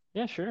awesome.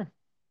 Yeah, sure.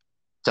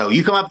 So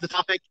you come up with the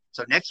topic.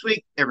 So next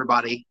week,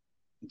 everybody,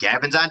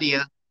 Gavin's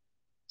idea.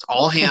 It's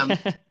all him.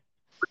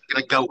 We're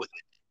gonna go with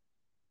it.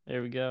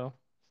 There we go.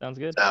 Sounds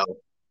good. So,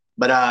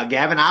 but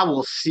Gavin, I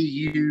will see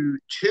you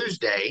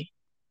Tuesday,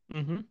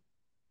 Mm-hmm.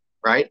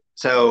 right?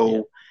 Yeah.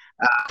 So,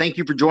 thank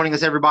you for joining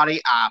us,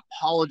 everybody. I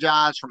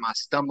apologize for my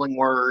stumbling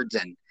words,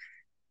 and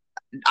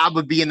I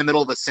would be in the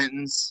middle of a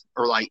sentence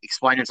or like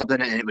explaining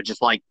something, and it would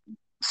just like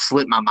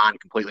slip my mind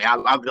completely.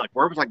 I'd be like,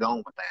 where was I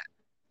going with that?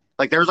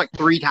 Like, there was like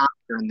 3 times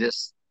during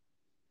this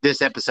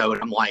episode,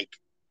 I'm like,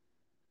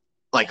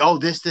 oh,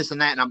 this,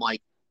 and that, and I'm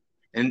like,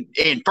 and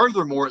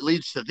furthermore, it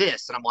leads to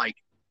this, and I'm like,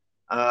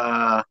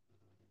 uh,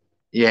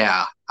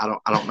 yeah, I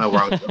don't know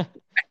where I was going.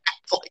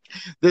 Like,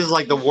 this is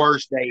like the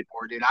worst day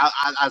for it, dude.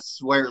 I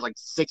swear it's like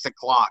 6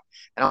 o'clock,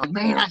 and I'm like,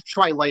 man, I should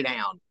try to lay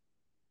down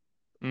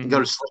and go Mm-hmm.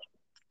 to sleep,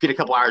 get a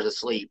couple hours of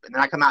sleep, and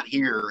then I come out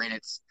here and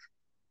it's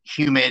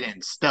humid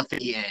and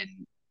stuffy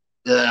and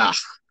ugh,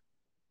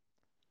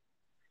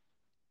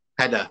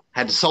 had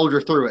to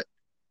soldier through it.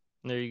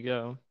 There you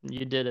go.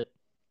 You did it.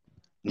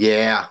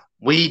 Yeah,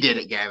 we did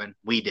it, Gavin.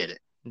 We did it.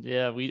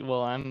 Yeah,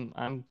 well,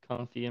 I'm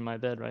comfy in my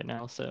bed right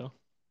now, so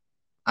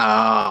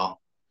Oh,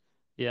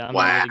 yeah, I'm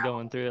not wow, really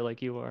going through it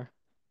like you are.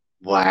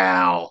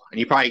 wow, and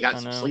you probably got I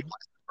some know. sleep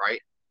last night,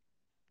 right?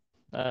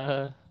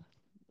 Uh,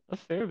 a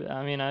fair bit.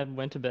 I mean, I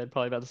went to bed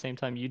probably about the same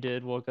time you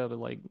did, woke up at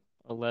like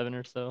 11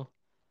 or so.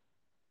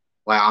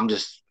 Wow, I'm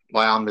just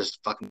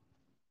fucking.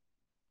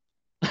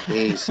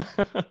 Jeez,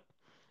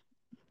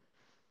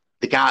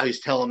 the guy who's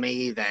telling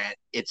me that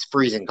it's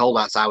freezing cold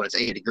outside when it's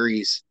 80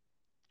 degrees,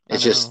 I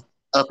it's just know.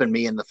 upping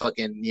me in the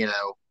fucking,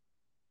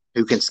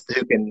 who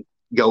can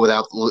go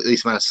without the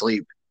least amount of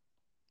sleep.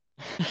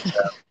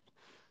 So,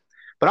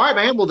 but all right,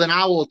 man. Well, then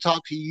I will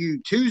talk to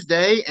you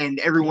Tuesday, and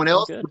Yeah, everyone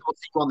sounds else. We good. will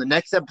see you on the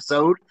next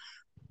episode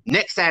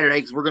next Saturday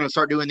because we're going to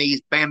start doing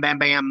these bam, bam,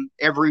 bam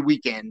every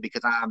weekend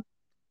because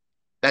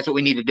That's what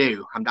we need to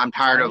do. I'm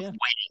tired Oh of yeah.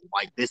 waiting.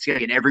 Like, this is gonna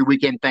be an every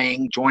weekend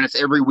thing. Join us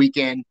every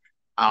weekend.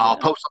 I'll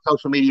Yeah. post on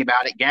social media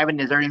about it. Gavin,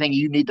 is there anything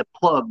you need to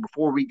plug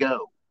before we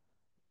go?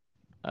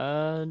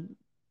 Uh,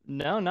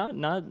 no,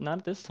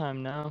 not this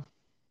time. No.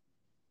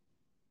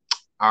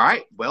 All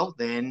right. Well,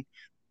 then,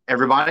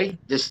 everybody,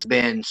 this has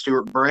been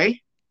Stuart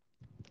Bray,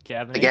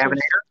 Gavin the Gavinator.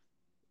 Akers.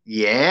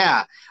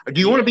 Yeah. Do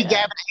you want to be Yeah.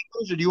 Gavin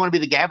Akers or do you want to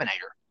be the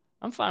Gavinator?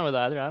 I'm fine with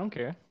either. I don't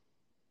care.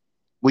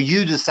 Well,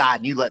 you decide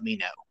and you let me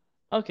know.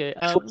 Okay.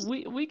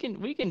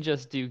 We can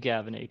just do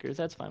Gavin Akers.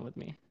 That's fine with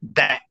me.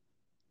 That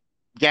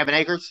Gavin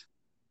Akers?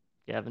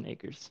 Gavin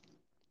Akers.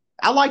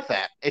 I like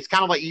that. It's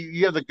kind of like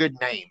you have a good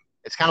name.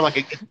 It's kind of like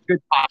it's a good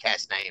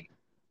podcast name.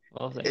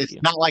 Well, thank It's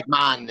you. not like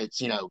mine.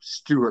 It's,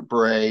 Stuart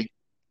Bray.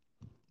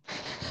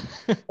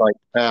 Like,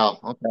 oh,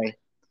 okay.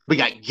 We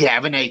got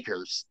Gavin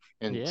Akers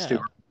and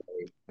Stuart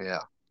Yeah. Bray. Yeah.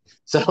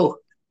 So,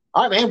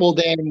 all right, man. Well,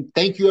 then,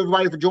 thank you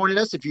everybody for joining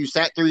us. If you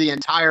sat through the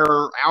entire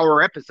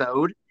hour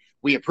episode,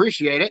 we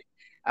appreciate it.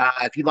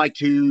 If you'd like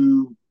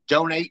to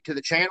donate to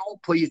the channel,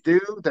 please do.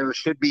 There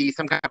should be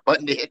some kind of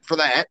button to hit for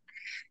that.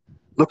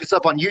 Look us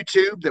up on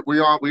YouTube. That we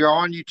are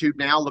on YouTube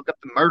now. Look up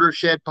the Murder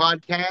Shed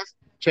podcast.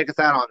 Check us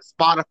out on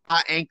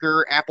Spotify,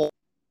 Anchor, Apple,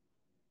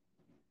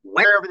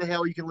 wherever the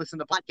hell you can listen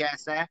to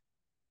podcasts at.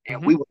 And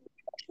Hmm. we will see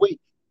you next week.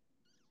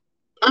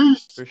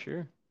 Peace. For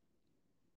sure.